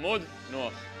 עמוד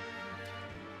נוח.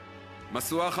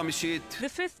 The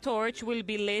fifth torch will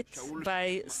be lit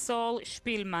by Saul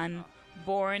Spielmann,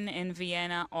 born in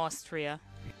Vienna, Austria.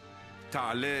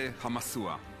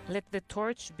 Let the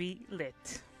torch be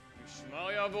lit.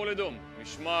 משמר יעבור לדום.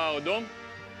 משמר דום.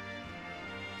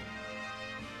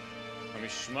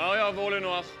 המשמר יעבור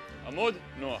לנוח. עמוד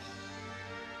נוח.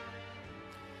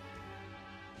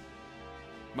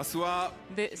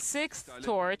 The sixth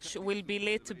torch will be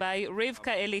lit by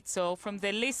Rivka Elitzo from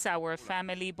the Lissauer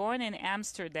family, born in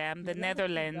Amsterdam, the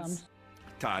Netherlands.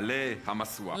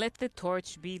 Let the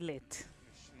torch be lit.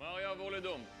 משמר יעבור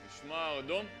לדום. משמר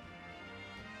דום.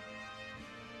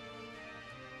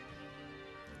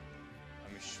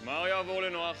 המשמר יעבור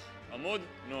לנוח. עמוד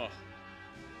נוח.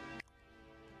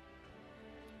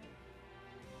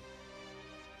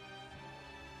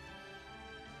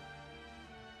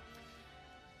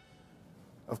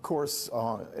 Of course,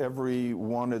 every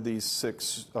one of these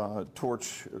six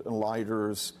torch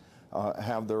lighters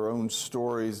have their own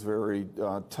stories, very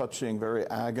touching, very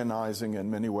agonizing in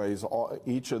many ways.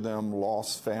 Each of them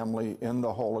lost family in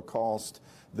the Holocaust.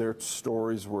 Their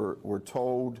stories were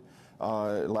told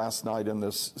last night in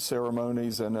the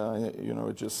ceremonies, and you know,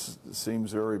 it just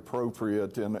seems very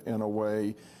appropriate in a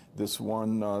way. This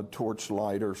one torch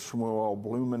lighter, Shmuel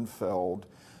Blumenfeld,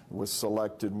 was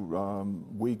selected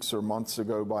weeks or months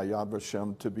ago by Yad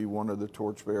Vashem to be one of the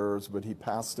torchbearers, but he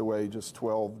passed away just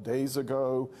 12 days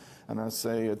ago. And I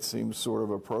say it seems sort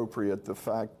of appropriate. The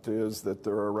fact is that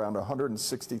there are around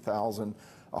 160,000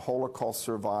 Holocaust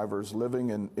survivors living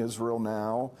in Israel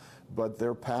now, but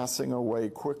they're passing away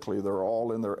quickly. They're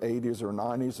all in their 80s or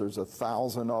 90s. There's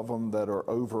 1,000 of them that are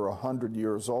over 100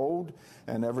 years old,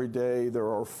 and every day there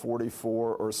are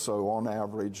 44 or so on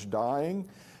average dying.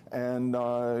 And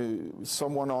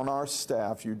someone on our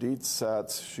staff, Judith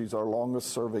Setz, she's our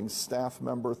longest serving staff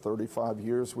member, 35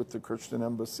 years with the Christian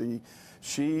Embassy.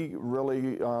 She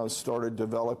really started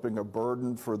developing a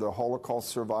burden for the Holocaust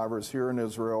survivors here in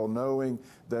Israel, knowing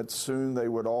that soon they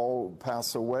would all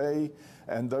pass away.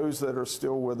 And those that are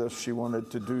still with us, she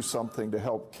wanted to do something to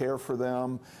help care for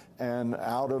them. And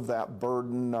out of that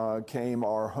burden came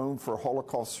our Home for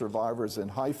Holocaust Survivors in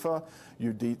Haifa.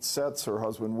 Judith Setz, her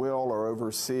husband Will, are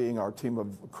overseeing our team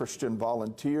of Christian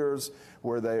volunteers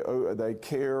where they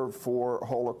care for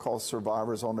Holocaust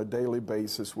survivors on a daily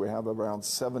basis. We have around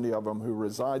 70 of them who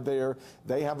reside there.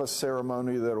 They have a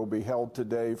ceremony that will be held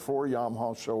today for Yom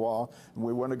HaShoah. And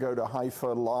we want to go to Haifa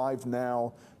live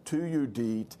now to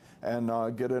Judith and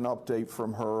get an update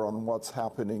from her on what's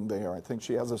happening there. I think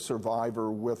she has a survivor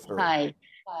with her. Hi.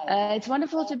 It's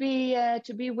wonderful to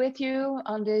be with you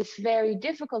on this very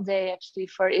difficult day, actually,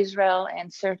 for Israel,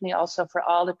 and certainly also for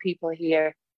all the people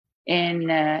here in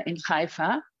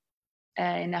Haifa,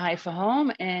 in the Haifa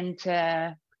home. And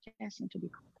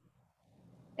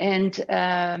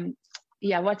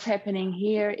yeah, what's happening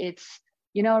here? It's,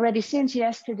 you know, already since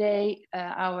yesterday,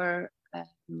 our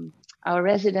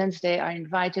residents, they are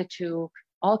invited to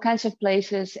all kinds of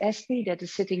places. Esther, that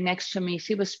is sitting next to me,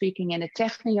 she was speaking in a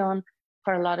Technion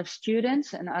for a lot of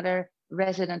students. Another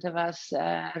resident of us,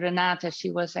 Renata, she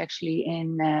was actually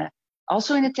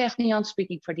also in a Technion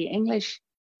speaking for the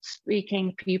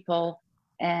English-speaking people.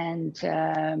 And,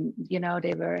 you know,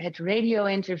 they had radio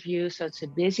interviews, so it's a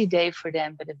busy day for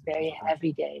them, but a very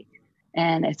heavy day.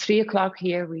 And at 3 o'clock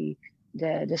here,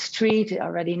 the street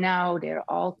already now, they're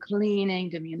all cleaning.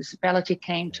 The municipality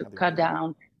came to cut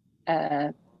down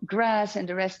grass and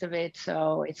the rest of it.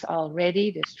 So it's all ready.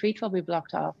 The street will be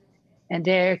blocked off. And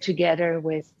they're together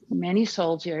with many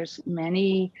soldiers,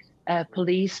 many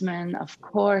policemen, of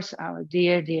course, our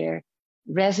dear, dear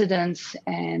residents,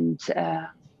 and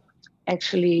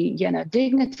actually, you know,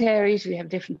 dignitaries. We have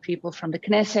different people from the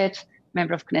Knesset,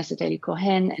 member of Knesset Eli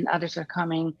Cohen, and others are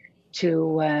coming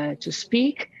to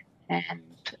speak. And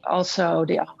also,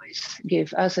 they always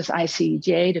give us as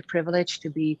ICEJ the privilege to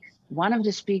be one of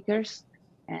the speakers.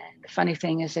 And the funny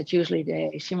thing is that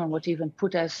usually Shimon would even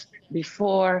put us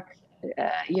before,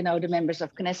 you know, the members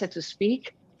of Knesset to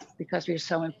speak, because we're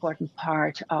so important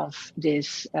part of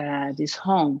this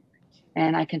home.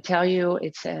 And I can tell you,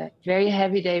 it's a very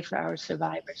heavy day for our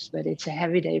survivors, but it's a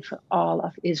heavy day for all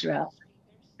of Israel,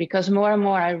 because more and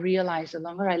more I realize the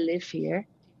longer I live here,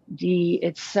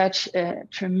 it's such a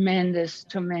tremendous,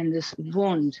 tremendous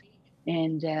wound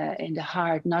in the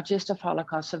heart, not just of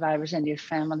Holocaust survivors and their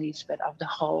families, but of the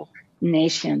whole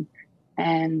nation.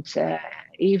 And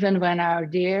even when our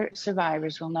dear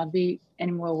survivors will not be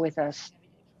anymore with us,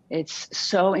 it's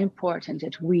so important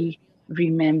that we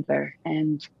remember.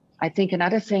 And I think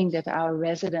another thing that our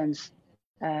residents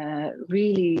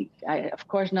really, of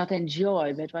course, not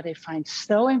enjoy, but what they find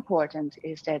so important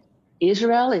is that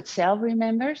Israel itself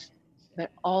remembers,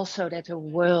 but also that the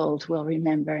world will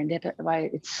remember. And that's why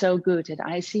it's so good that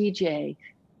ICEJ,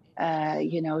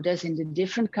 does in the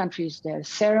different countries, the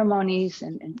ceremonies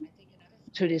and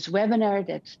through this webinar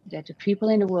that the people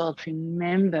in the world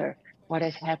remember what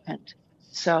has happened.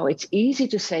 So it's easy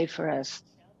to say for us,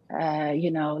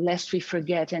 lest we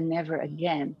forget and never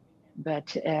again.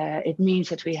 But it means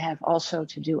that we have also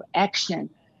to do action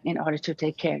in order to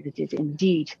take care that it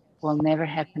indeed will never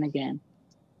happen again.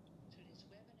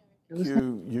 Thank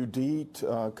you,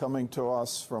 Yudit, coming to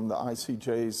us from the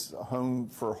ICEJ's Home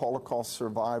for Holocaust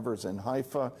Survivors in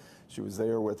Haifa. She was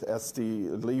there with Esti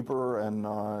Lieber, and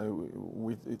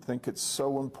we think it's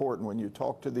so important when you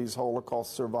talk to these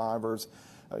Holocaust survivors,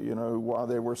 while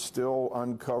they were still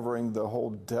uncovering the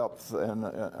whole depth and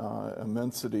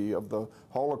immensity of the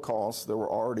Holocaust, there were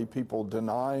already people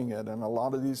denying it. And a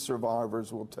lot of these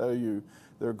survivors will tell you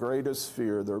their greatest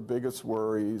fear, their biggest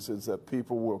worries is that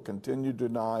people will continue to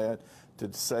deny it,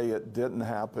 to say it didn't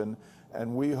happen.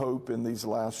 And we hope in these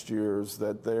last years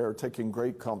that they're taking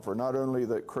great comfort, not only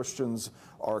that Christians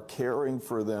are caring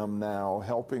for them now,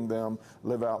 helping them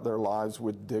live out their lives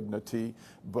with dignity,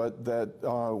 but that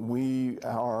we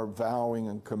are vowing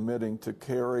and committing to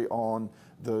carry on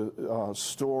the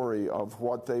story of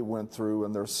what they went through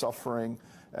and their suffering,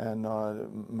 and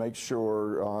make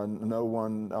sure no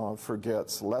one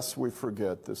forgets, lest we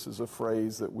forget. This is a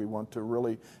phrase that we want to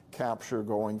really capture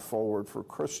going forward for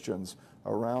Christians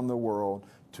around the world,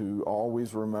 to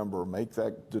always remember, make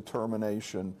that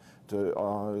determination to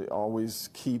always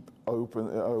keep open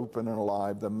and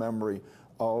alive the memory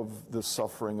of the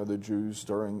suffering of the Jews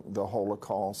during the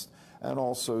Holocaust, and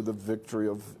also the victory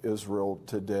of Israel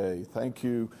today. Thank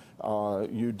you,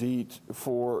 Yudit,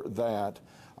 for that.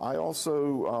 I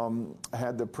also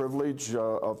had the privilege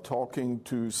of talking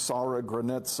to Sarah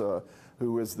Granitza,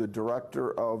 who is the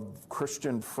director of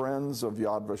Christian Friends of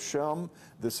Yad Vashem.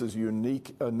 This is a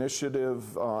unique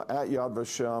initiative at Yad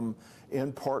Vashem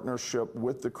in partnership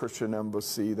with the Christian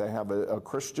Embassy. They have a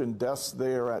Christian desk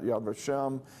there at Yad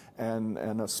Vashem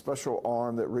and a special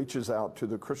arm that reaches out to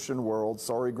the Christian world.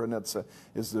 Sarah Granitza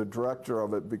is the director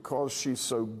of it because she's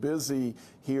so busy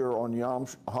here on Yom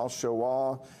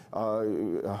HaShoah,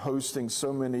 hosting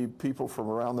so many people from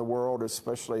around the world,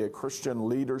 especially a Christian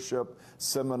leadership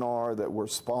seminar that we're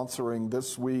sponsoring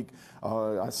this week.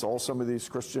 I saw some of these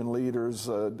Christian leaders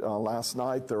last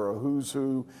night. They're a who's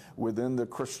who within the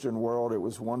Christian world. It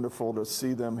was wonderful to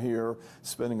see them here,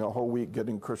 spending a whole week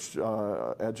getting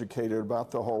educated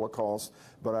about the Holocaust.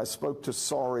 But I spoke to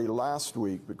Sari last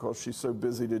week because she's so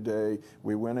busy today.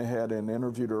 We went ahead and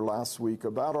interviewed her last week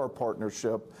about our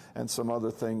partnership and some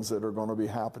other things that are going to be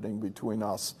happening between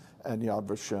us and Yad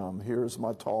Vashem. Here's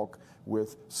my talk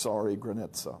with Sari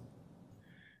Granitza.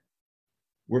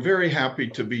 We're very happy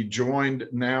to be joined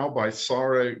now by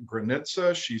Sarah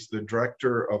Granitza. She's the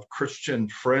director of Christian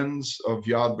Friends of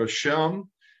Yad Vashem.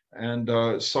 And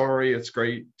Sari, it's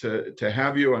great to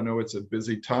have you. I know it's a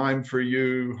busy time for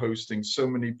you, hosting so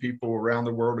many people around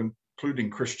the world, including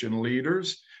Christian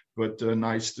leaders, but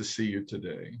nice to see you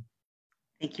today.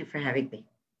 Thank you for having me.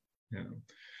 Yeah.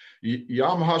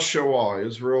 Yom HaShoah,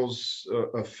 Israel's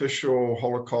official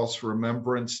Holocaust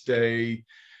Remembrance Day.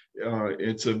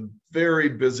 It's a very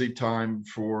busy time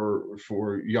for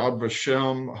Yad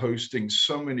Vashem, hosting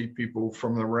so many people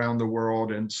from around the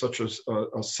world and such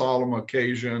a solemn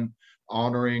occasion,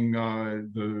 honoring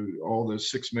all the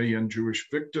 6 million Jewish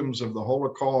victims of the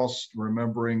Holocaust,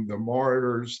 remembering the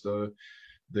martyrs, the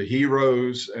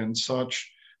heroes and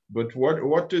such. But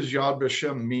what does Yad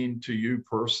Vashem mean to you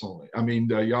personally? I mean,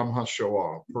 Yom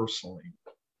HaShoah personally.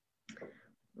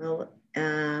 Well,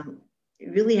 it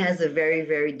really has a very,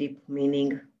 very deep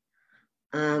meaning.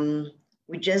 We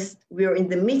are in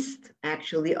the midst,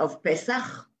 actually, of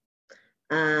Pesach,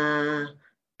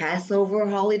 Passover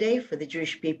holiday for the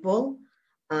Jewish people.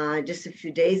 Just a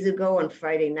few days ago on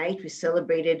Friday night, we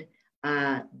celebrated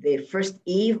the first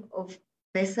eve of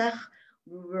Pesach,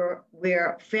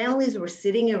 where families were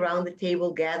sitting around the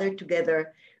table, gathered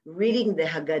together, reading the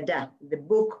Haggadah, the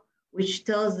book which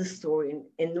tells the story.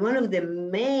 And one of the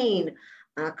main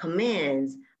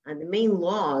commands and the main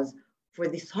laws for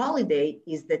this holiday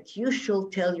is that you shall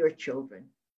tell your children.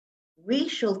 We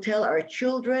shall tell our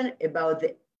children about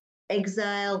the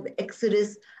exile, the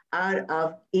exodus out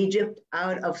of Egypt,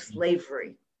 out of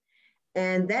slavery.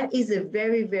 And that is a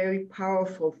very, very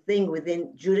powerful thing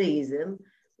within Judaism,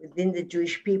 within the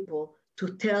Jewish people, to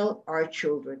tell our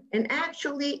children. And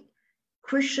actually,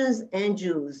 Christians and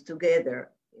Jews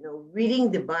together,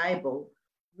 reading the Bible,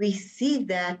 we see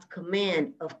that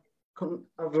command of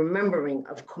remembering,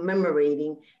 of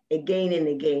commemorating again and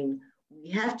again.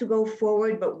 We have to go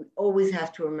forward, but we always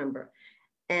have to remember.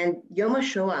 And Yom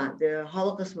HaShoah, the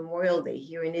Holocaust Memorial Day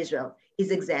here in Israel,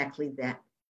 is exactly that.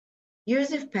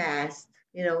 Years have passed,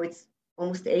 it's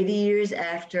almost 80 years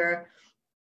after,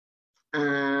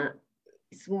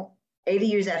 it's 80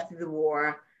 years after the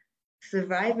war.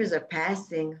 Survivors are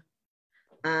passing.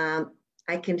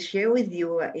 I can share with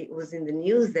you, it was in the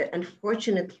news that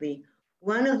unfortunately,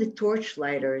 one of the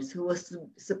torchlighters who was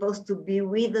supposed to be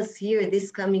with us here this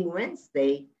coming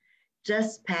Wednesday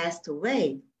just passed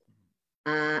away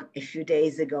a few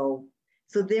days ago.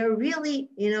 So they're really,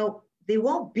 they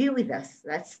won't be with us.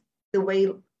 That's the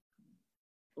way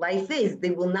life is. They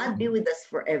will not be with us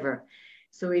forever.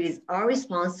 So it is our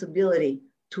responsibility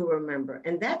to remember.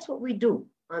 And that's what we do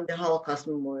on the Holocaust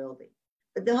Memorial Day.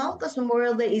 But the Holocaust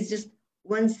Memorial Day is just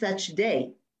one such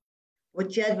day. What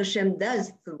Yad Vashem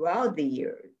does throughout the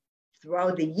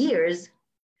years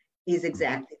is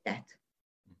exactly that.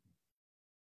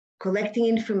 Collecting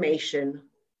information,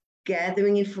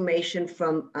 gathering information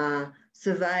from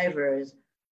survivors,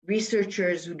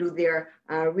 researchers who do their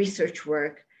research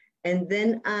work, and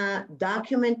then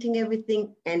documenting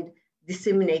everything and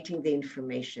disseminating the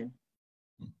information.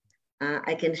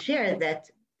 I can share that,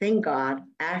 thank God,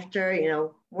 after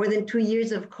more than 2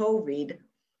 years of COVID,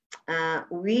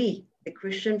 we, the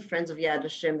Christian Friends of Yad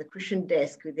Vashem, the Christian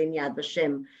desk within Yad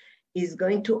Vashem, is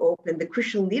going to open the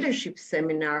Christian Leadership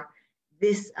Seminar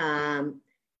this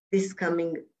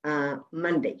coming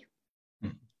Monday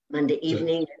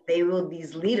evening. They will be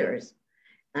leaders.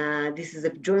 This is a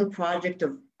joint project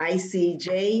of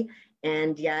ICEJ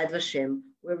and Yad Vashem,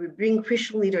 where we bring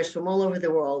Christian leaders from all over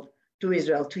the world to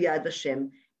Israel, to Yad Vashem,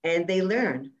 and they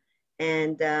learn.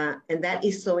 And that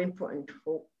is so important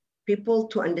for people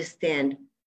to understand,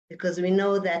 because we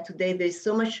know that today there's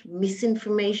so much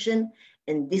misinformation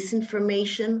and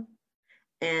disinformation,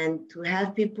 and to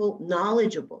have people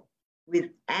knowledgeable with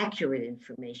accurate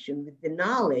information, with the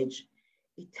knowledge,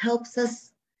 it helps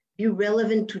us be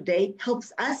relevant today,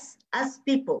 helps us as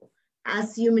people,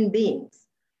 as human beings,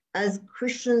 as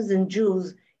Christians and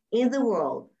Jews in the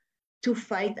world, to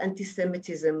fight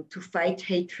anti-Semitism, to fight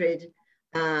hatred,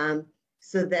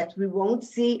 so that we won't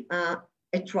see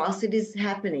atrocities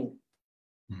happening.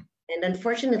 And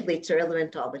unfortunately, it's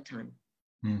relevant all the time.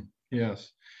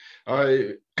 Yes.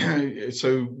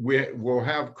 So we'll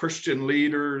have Christian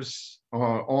leaders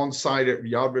on site at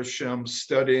Yad Vashem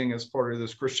studying as part of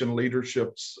this Christian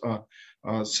leadership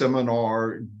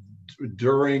seminar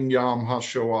during Yom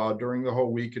HaShoah, during the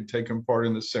whole week, and taking part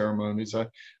in the ceremonies.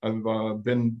 I've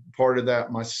been part of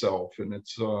that myself, and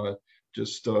it's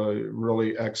just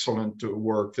really excellent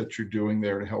work that you're doing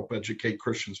there to help educate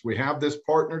Christians. We have this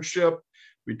partnership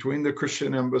between the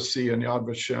Christian Embassy and Yad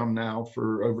Vashem now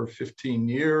for over 15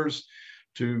 years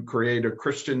to create a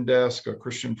Christian desk, a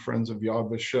Christian Friends of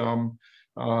Yad Vashem.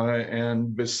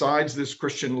 And besides this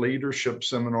Christian leadership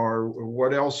seminar,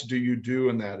 what else do you do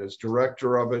in that? As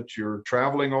director of it, you're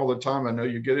traveling all the time. I know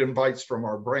you get invites from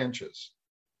our branches.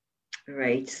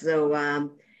 Right. So,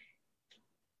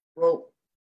 well,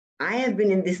 I have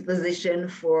been in this position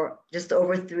for just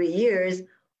over 3 years,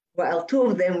 while 2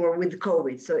 of them were with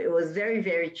COVID. So it was very,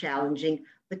 very challenging.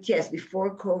 But yes,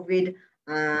 before COVID,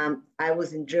 I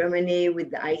was in Germany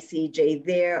with the ICEJ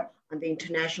there on the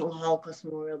International Holocaust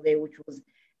Memorial Day, which was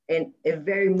a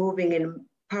very moving and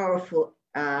powerful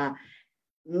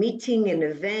meeting and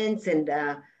events. And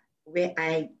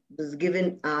I was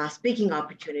given speaking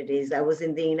opportunities. I was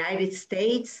in the United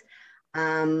States.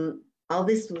 All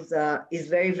this is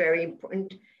very, very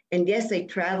important. And yes, I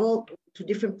travel to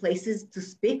different places to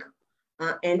speak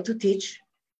and to teach,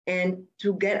 and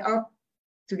to get our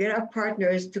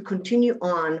partners to continue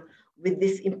on with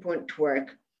this important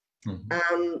work.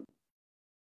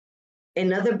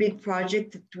 Another big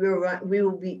project that we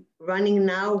will be running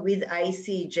now with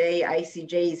ICEJ.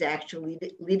 ICEJ is actually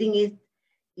leading it,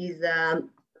 is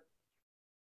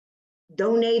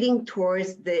donating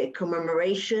towards the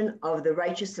commemoration of the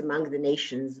righteous among the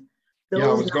nations. Yeah,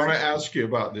 I was going to ask you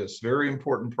about this very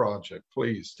important project.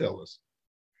 Please tell us.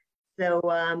 So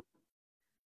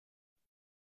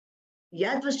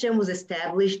Yad Vashem was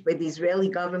established by the Israeli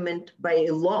government, by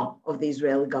a law of the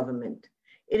Israeli government.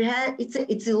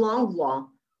 It's a long law.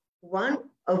 One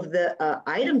of the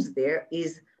items there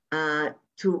is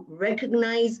to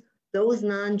recognize those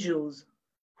non-Jews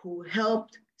who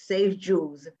helped save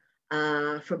Jews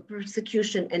from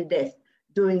persecution and death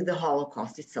during the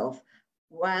Holocaust itself,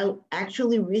 while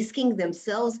actually risking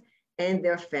themselves and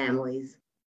their families.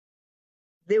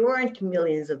 There weren't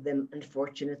millions of them,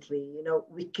 unfortunately.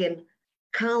 We can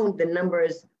count the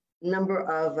number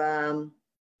of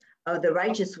the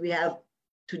righteous. We have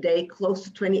today close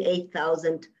to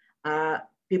 28,000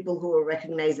 people who are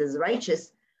recognized as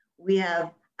righteous, we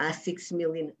have 6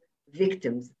 million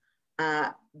victims.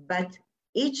 But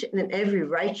each and every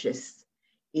righteous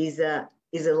is a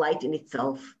light in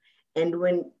itself. And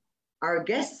when our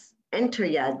guests enter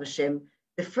Yad Vashem,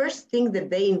 the first thing that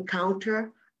they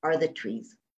encounter are the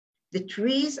trees. The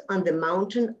trees on the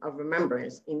mountain of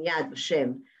remembrance in Yad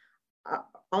Vashem are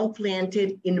all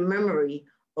planted in memory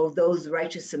of those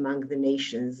righteous among the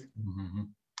nations. Mm-hmm.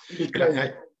 Because,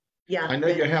 I know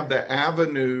you have the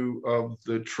avenue of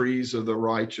the trees of the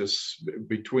righteous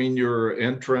between your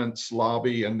entrance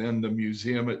lobby and then the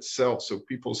museum itself. So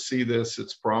people see this,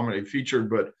 it's prominently featured,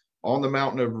 but on the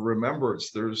mountain of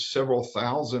remembrance, there's several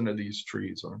thousand of these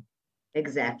trees, aren't there?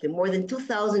 Exactly, more than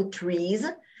 2,000 trees.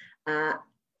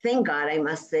 Thank God, I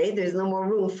must say, there's no more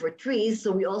room for trees.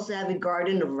 So we also have a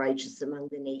garden of righteous among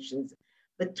the nations.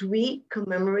 But we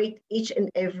commemorate each and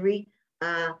every,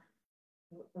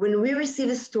 when we receive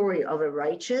a story of a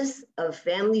righteous, a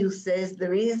family who says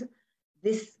there is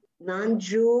this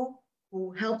non-Jew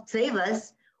who helped save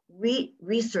us, we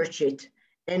research it.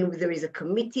 And there is a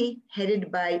committee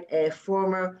headed by a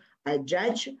former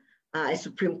judge, a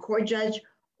Supreme Court judge,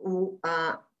 who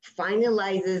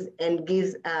finalizes and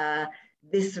gives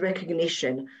this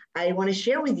recognition. I want to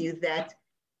share with you that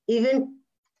even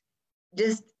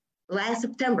just last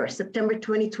September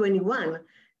 2021,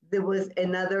 there was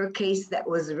another case that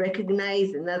was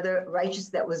recognized, another righteous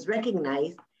that was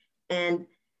recognized. And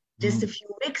just a few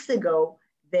weeks ago,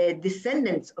 the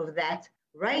descendants of that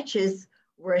righteous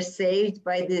were saved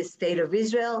by the state of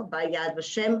Israel, by Yad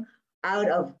Vashem, out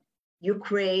of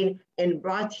Ukraine and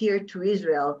brought here to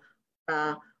Israel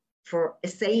for a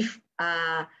safe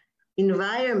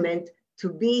environment to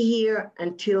be here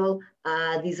until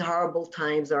these horrible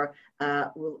times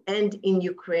will end in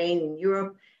Ukraine, in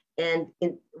Europe. And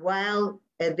while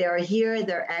they're here,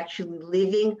 they're actually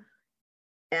living.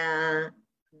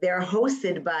 They're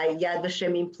hosted by Yad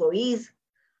Vashem employees,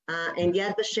 and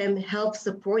Yad Vashem helps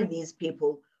support these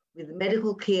people with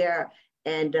medical care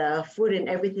and food and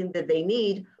everything that they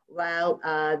need while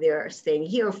they're staying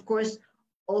here. Of course,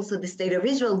 also the state of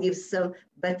Israel gives some,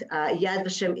 but Yad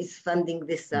Vashem is funding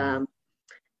this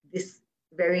this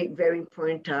very, very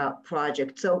important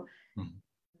project. So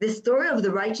the story of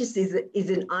the righteous is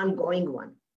an ongoing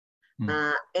one.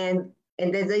 And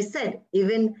as I said,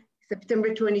 even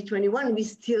September 2021, we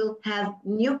still have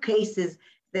new cases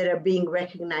that are being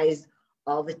recognized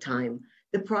all the time.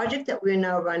 The project that we're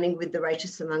now running with the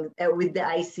righteous among, with the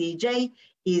ICEJ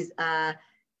is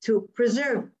to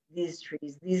preserve these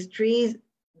trees. These trees,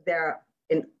 they're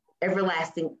an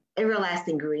everlasting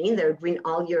green. They're green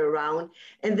all year round,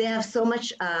 and they have so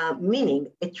much meaning.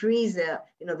 A tree is,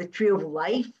 the tree of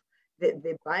life.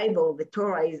 The Bible, the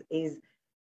Torah is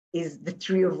the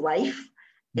tree of life,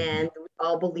 and we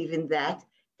all believe in that.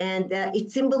 And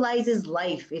it symbolizes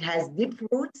life. It has deep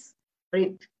roots, but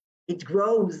it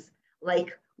grows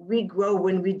like we grow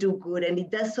when we do good, and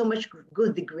it does so much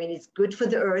good. The green is good for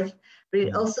the earth, but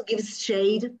it also gives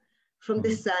shade from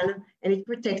the sun, and it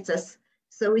protects us.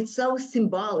 So it's so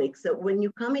symbolic. So when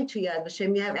you come into Yad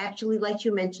Vashem, you have actually, like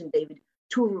you mentioned, David,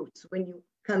 two routes. When you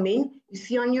come in, you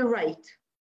see on your right,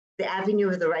 the avenue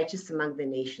of the righteous among the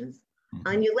nations.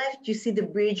 On your left, you see the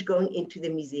bridge going into the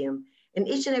museum. And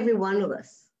each and every one of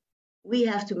us, we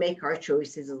have to make our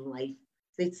choices in life.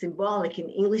 So it's symbolic. In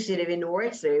English, it even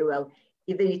works very well.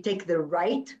 Either you take the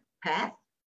right path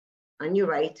on your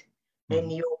right,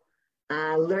 and you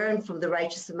learn from the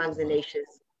righteous among the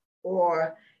nations,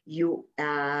 or you're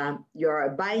a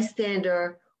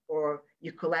bystander, or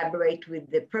you collaborate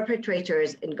with the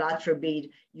perpetrators, and God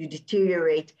forbid, you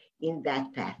deteriorate in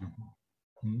that path.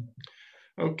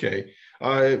 Okay,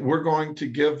 we're going to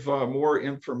give more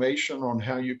information on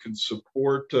how you can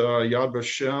support Yad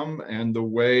Vashem and the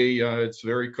way it's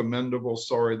very commendable,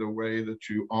 the way that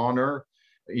you honor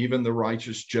even the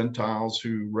righteous Gentiles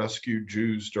who rescued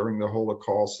Jews during the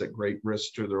Holocaust at great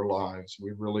risk to their lives.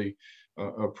 We really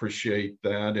appreciate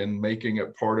that and making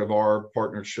it part of our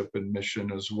partnership and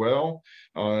mission as well.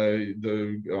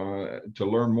 To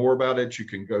learn more about it, you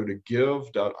can go to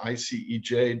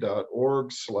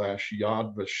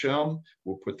give.icej.org/Yad Vashem.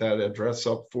 We'll put that address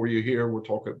up for you here. We'll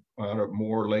talk about it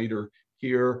more later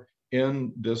here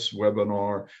in this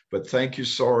webinar. But thank you,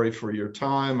 Sari, for your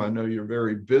time. I know you're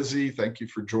very busy. Thank you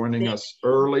for joining us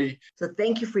early. So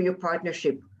thank you for your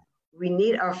partnership. We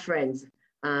need our friends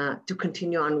to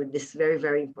continue on with this very,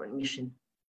 very important mission.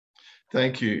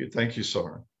 Thank you. Thank you,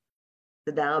 Sari.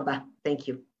 Thank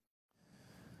you.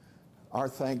 Our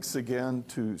thanks again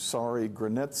to Sari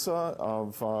Granitza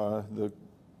of the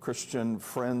Christian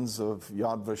Friends of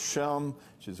Yad Vashem.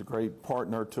 She's a great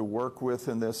partner to work with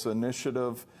in this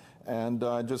initiative. And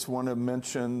I just want to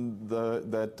mention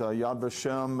that Yad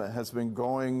Vashem has been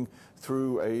going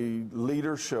through a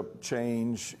leadership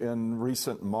change in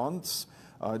recent months.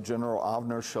 General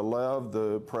Avner Shalev,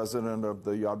 the president of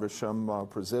the Yad Vashem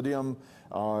Presidium,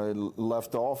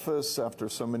 left office after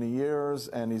so many years,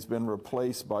 and he's been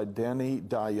replaced by Danny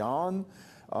Dayan.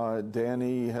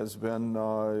 Danny has been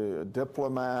a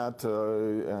diplomat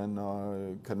and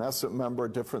Knesset member,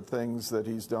 different things that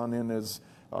he's done in his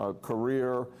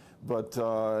career, but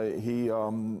he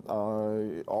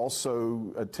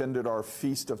also attended our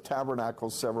Feast of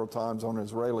Tabernacles several times on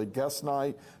Israeli guest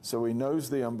night, so he knows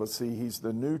the embassy. He's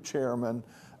the new chairman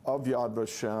of Yad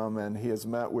Vashem, and he has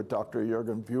met with Dr.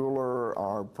 Jürgen Buehler,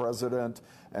 our president,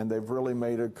 and they've really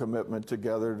made a commitment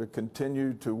together to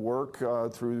continue to work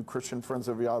through Christian Friends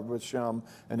of Yad Vashem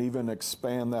and even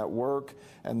expand that work.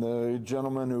 And the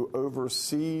gentleman who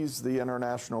oversees the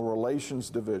International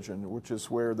Relations Division, which is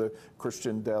where the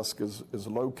Christian desk is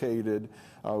located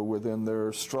within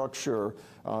their structure,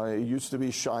 it used to be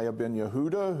Shaya Ben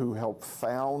Yehuda, who helped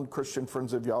found Christian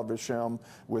Friends of Yad Vashem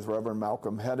with Reverend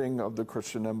Malcolm Heading of the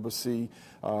Christian Embassy.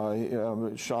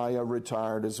 Shaya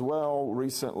retired as well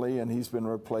recently, and he's been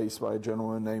replaced by a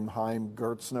gentleman named Chaim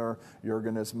Gertzner.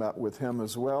 Jürgen has met with him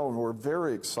as well, and we're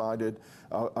very excited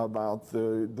about the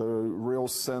real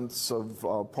sense of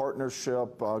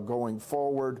partnership going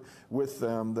forward with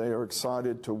them. They are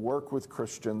excited to work with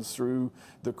Christians through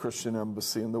the Christian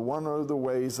Embassy. And one of the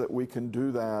ways that we can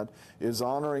do that is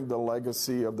honoring the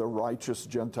legacy of the righteous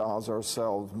Gentiles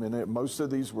ourselves. I mean, most of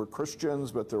these were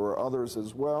Christians, but there were others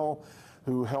as well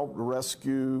who helped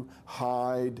rescue,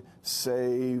 hide,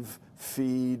 save,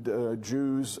 feed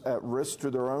Jews at risk to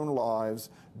their own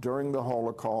lives during the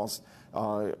Holocaust.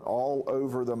 All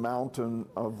over the mountain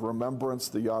of remembrance,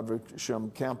 the Yad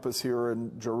Vashem campus here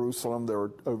in Jerusalem, there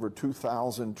are over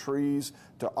 2,000 trees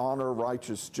to honor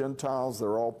righteous Gentiles.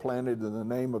 They're all planted in the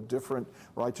name of different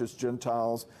righteous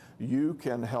Gentiles. You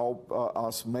can help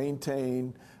us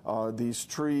maintain these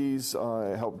trees,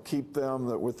 help keep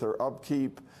them with their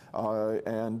upkeep,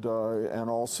 and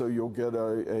also you'll get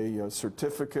a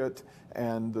certificate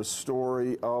and the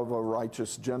story of a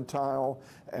righteous Gentile,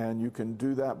 and you can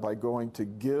do that by going to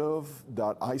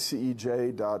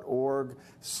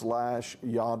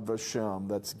give.icej.org/Yad Vashem.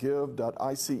 That's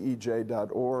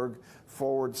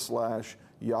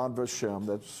give.icej.org/Yad Vashem.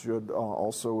 That should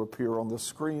also appear on the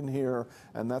screen here,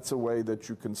 and that's a way that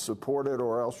you can support it,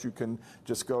 or else you can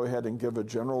just go ahead and give a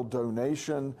general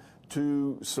donation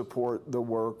to support the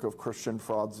work of Christian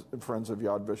Friends of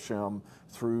Yad Vashem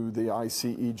through the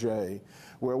ICEJ.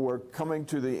 Well, we're coming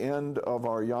to the end of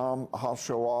our Yom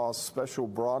HaShoah special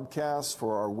broadcast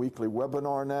for our weekly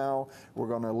webinar now. We're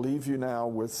going to leave you now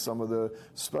with some of the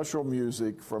special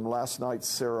music from last night's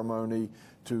ceremony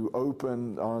to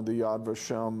open the Yad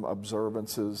Vashem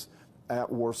observances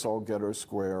at Warsaw Ghetto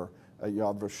Square at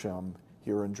Yad Vashem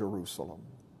here in Jerusalem.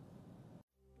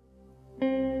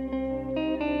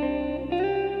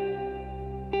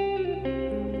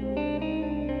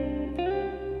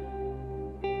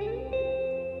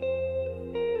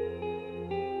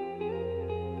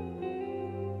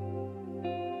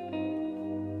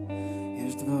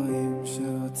 יש דברים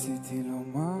שרציתי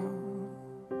לומר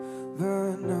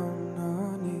ואינם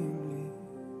נענים לי,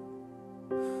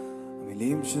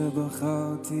 המילים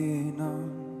שבחרתי אינן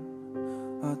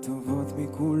הטובות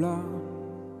מכולן,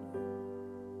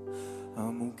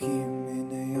 עמוקים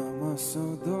מני ים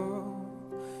הסודות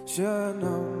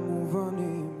שאינם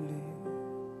מובנים לי,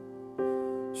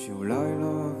 שאולי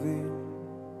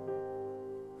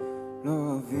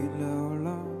לא אבין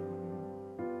לעולם.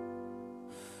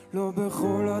 לא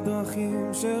בכל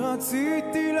הדרכים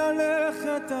שרציתי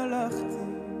ללכת הלכתי,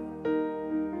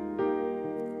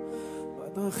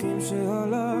 בדרכים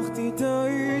שהלכתי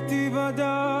טעיתי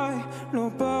ודאי לא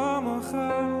פעם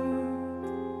אחת,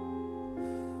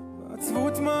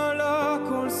 בעצבות מעלה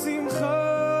כל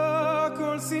שמחה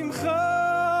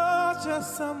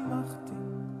ששמחתי,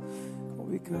 כמו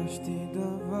ביקשתי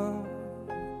דבר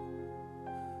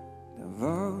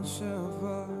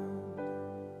שעבר.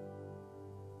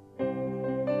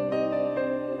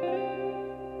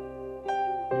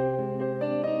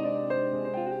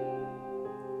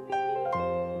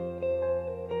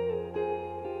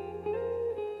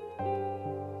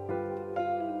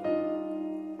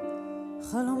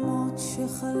 חלומות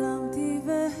שחלמתי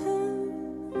והם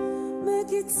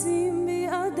מקיצים בי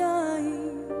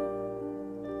עדיין,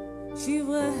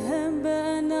 שבריהם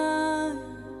בעיניי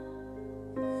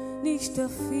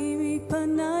נשטפים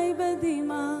מפניי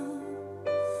בדמעה,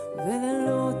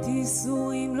 ולילות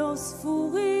ייסורים לא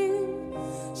ספורים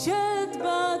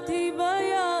שהטבעתי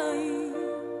ביין,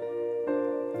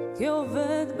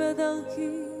 כעובד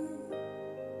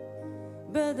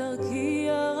בדרכי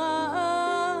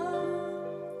הרעה,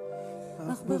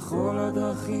 אך בכל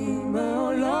הדרכים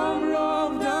מעולם לא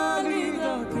עבדה לי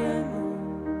דרכנו,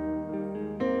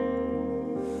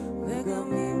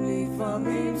 וגם אם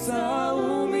לפעמים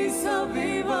סערו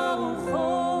מסביב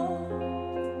הרוחות,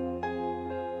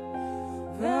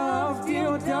 ואהבתי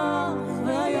אותך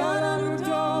והיה לנו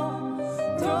טוב,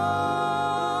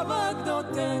 טוב עד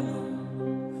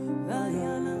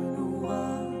והיה לנו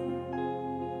רע,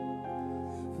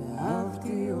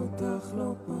 ואהבתי אותך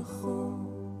לא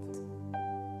פחות.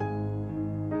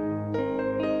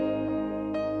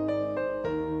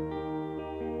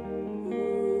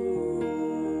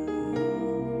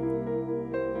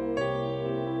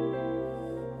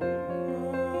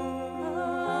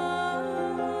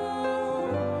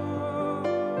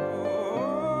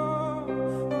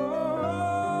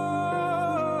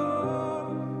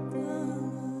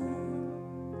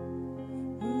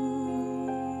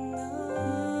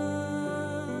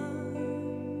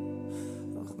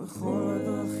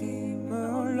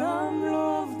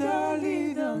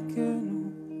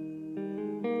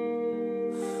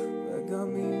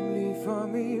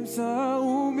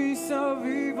 סערו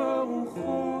מסביב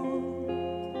הרוחות,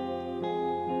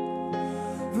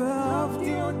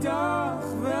 ואהבתי אותך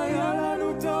והיה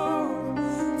לנו טוב,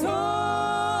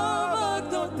 טוב עד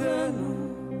דודנו,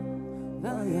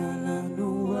 והיה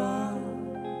לנו רע,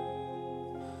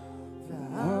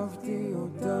 ואהבתי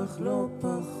אותך לא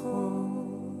פחות.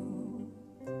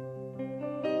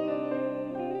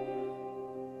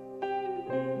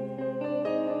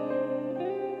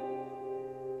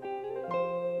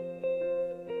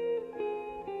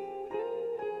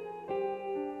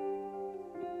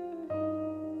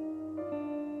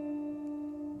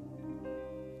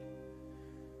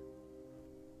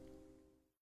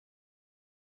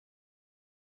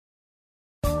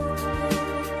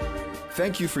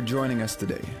 Thank you for joining us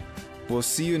today. We'll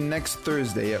see you next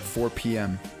Thursday at 4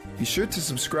 p.m. Be sure to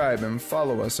subscribe and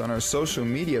follow us on our social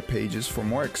media pages for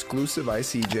more exclusive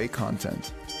ICEJ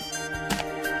content.